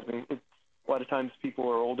differentiate those? I mean, a lot of times people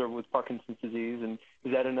are older with Parkinson's disease, and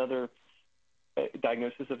is that another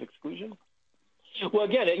diagnosis of exclusion? Well,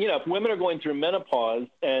 again, if women are going through menopause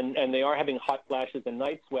and they are having hot flashes and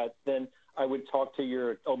night sweats, then I would talk to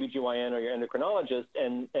your OBGYN or your endocrinologist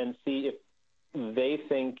and see if they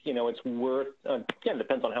think, it's worth, again,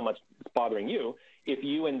 depends on how much it's bothering you. If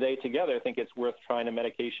you and they together think it's worth trying a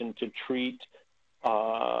medication to treat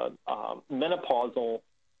menopausal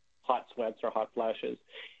hot sweats or hot flashes.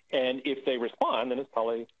 And if they respond, then it's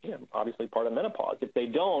probably, obviously part of menopause. If they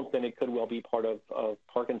don't, then it could well be part of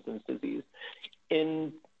Parkinson's disease.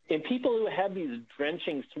 In people who have these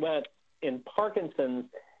drenching sweats in Parkinson's,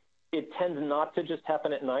 it tends not to just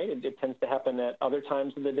happen at night. It tends to happen at other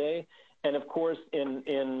times of the day. And of course,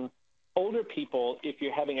 in older people, if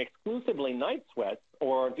you're having exclusively night sweats,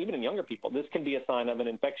 or even in younger people, this can be a sign of an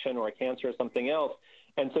infection or a cancer or something else.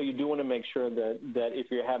 And so you do want to make sure that if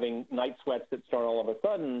you're having night sweats that start all of a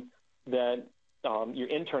sudden, that your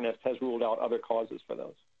internist has ruled out other causes for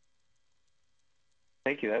those.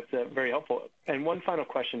 Thank you. That's very helpful. And one final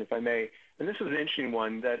question, if I may, and this was an interesting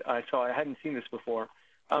one that I saw. I hadn't seen this before.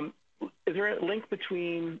 Is there a link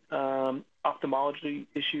between ophthalmology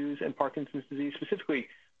issues and Parkinson's disease, specifically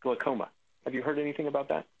glaucoma? Have you heard anything about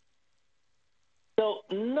that? So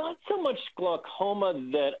not so much glaucoma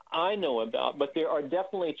that I know about, but there are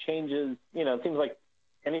definitely changes. It seems like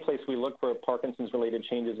any place we look for Parkinson's-related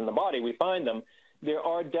changes in the body, we find them. There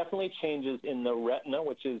are definitely changes in the retina,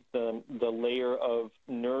 which is the layer of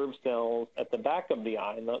nerve cells at the back of the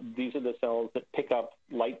eye. And these are the cells that pick up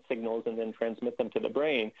light signals and then transmit them to the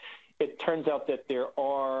brain. It turns out that there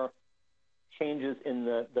are changes in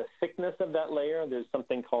the thickness of that layer. There's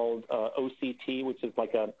something called OCT, which is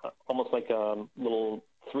like almost like a little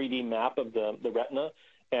 3D map of the retina.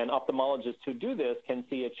 And ophthalmologists who do this can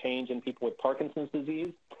see a change in people with Parkinson's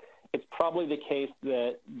disease. It's probably the case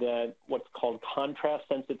that what's called contrast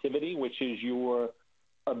sensitivity, which is your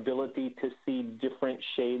ability to see different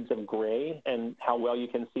shades of gray and how well you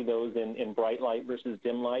can see those in bright light versus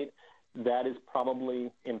dim light, that is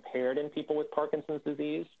probably impaired in people with Parkinson's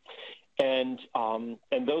disease. And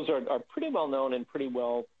those are pretty well known and pretty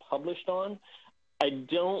well published on. I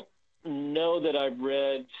don't know that I've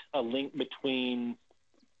read a link between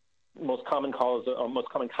most common kind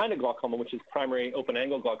of glaucoma, which is primary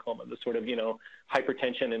open-angle glaucoma, the sort of,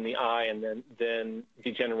 hypertension in the eye and then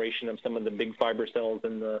degeneration of some of the big fiber cells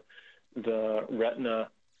in the retina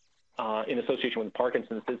in association with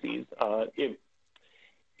Parkinson's disease.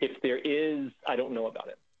 If there is, I don't know about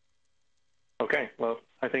it. Okay, well,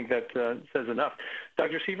 I think that says enough.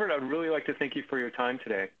 Dr. Severt, I would really like to thank you for your time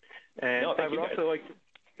today. And I would also like to,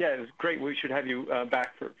 it was great. We should have you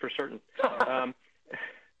back for certain.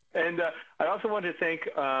 And I also want to thank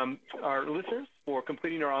our listeners for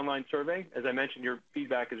completing our online survey. As I mentioned, your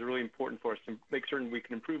feedback is really important for us to make certain we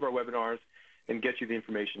can improve our webinars and get you the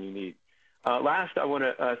information you need. Last, I want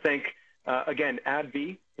to thank, again,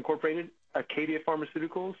 AbbVie Incorporated, Acadia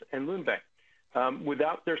Pharmaceuticals, and Lundbeck.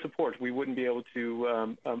 Without their support, we wouldn't be able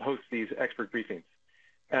to host these expert briefings.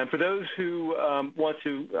 And for those who want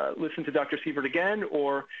to listen to Dr. Severt again,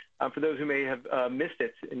 or for those who may have missed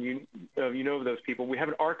it, and you know those people, we have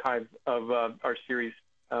an archive of our series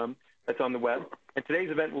that's on the web. And today's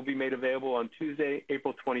event will be made available on Tuesday,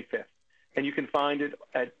 April 25th. And you can find it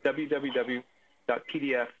at www.pdf.org.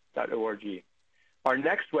 Our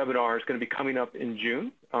next webinar is going to be coming up in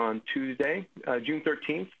June, on Tuesday, June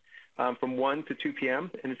 13th, from 1 to 2 p.m.,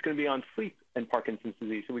 and it's going to be on sleep and Parkinson's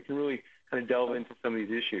disease, so we can really kind of delve into some of these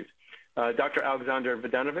issues. Dr. Alexander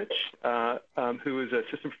Vodanovich, who is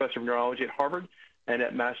assistant professor of neurology at Harvard and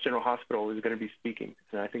at Mass General Hospital, is going to be speaking,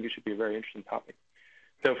 and I think it should be a very interesting topic.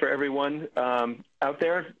 So for everyone out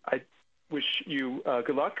there, I wish you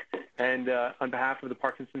good luck, and on behalf of the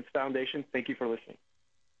Parkinson's Foundation, thank you for listening.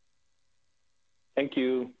 Thank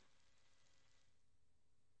you.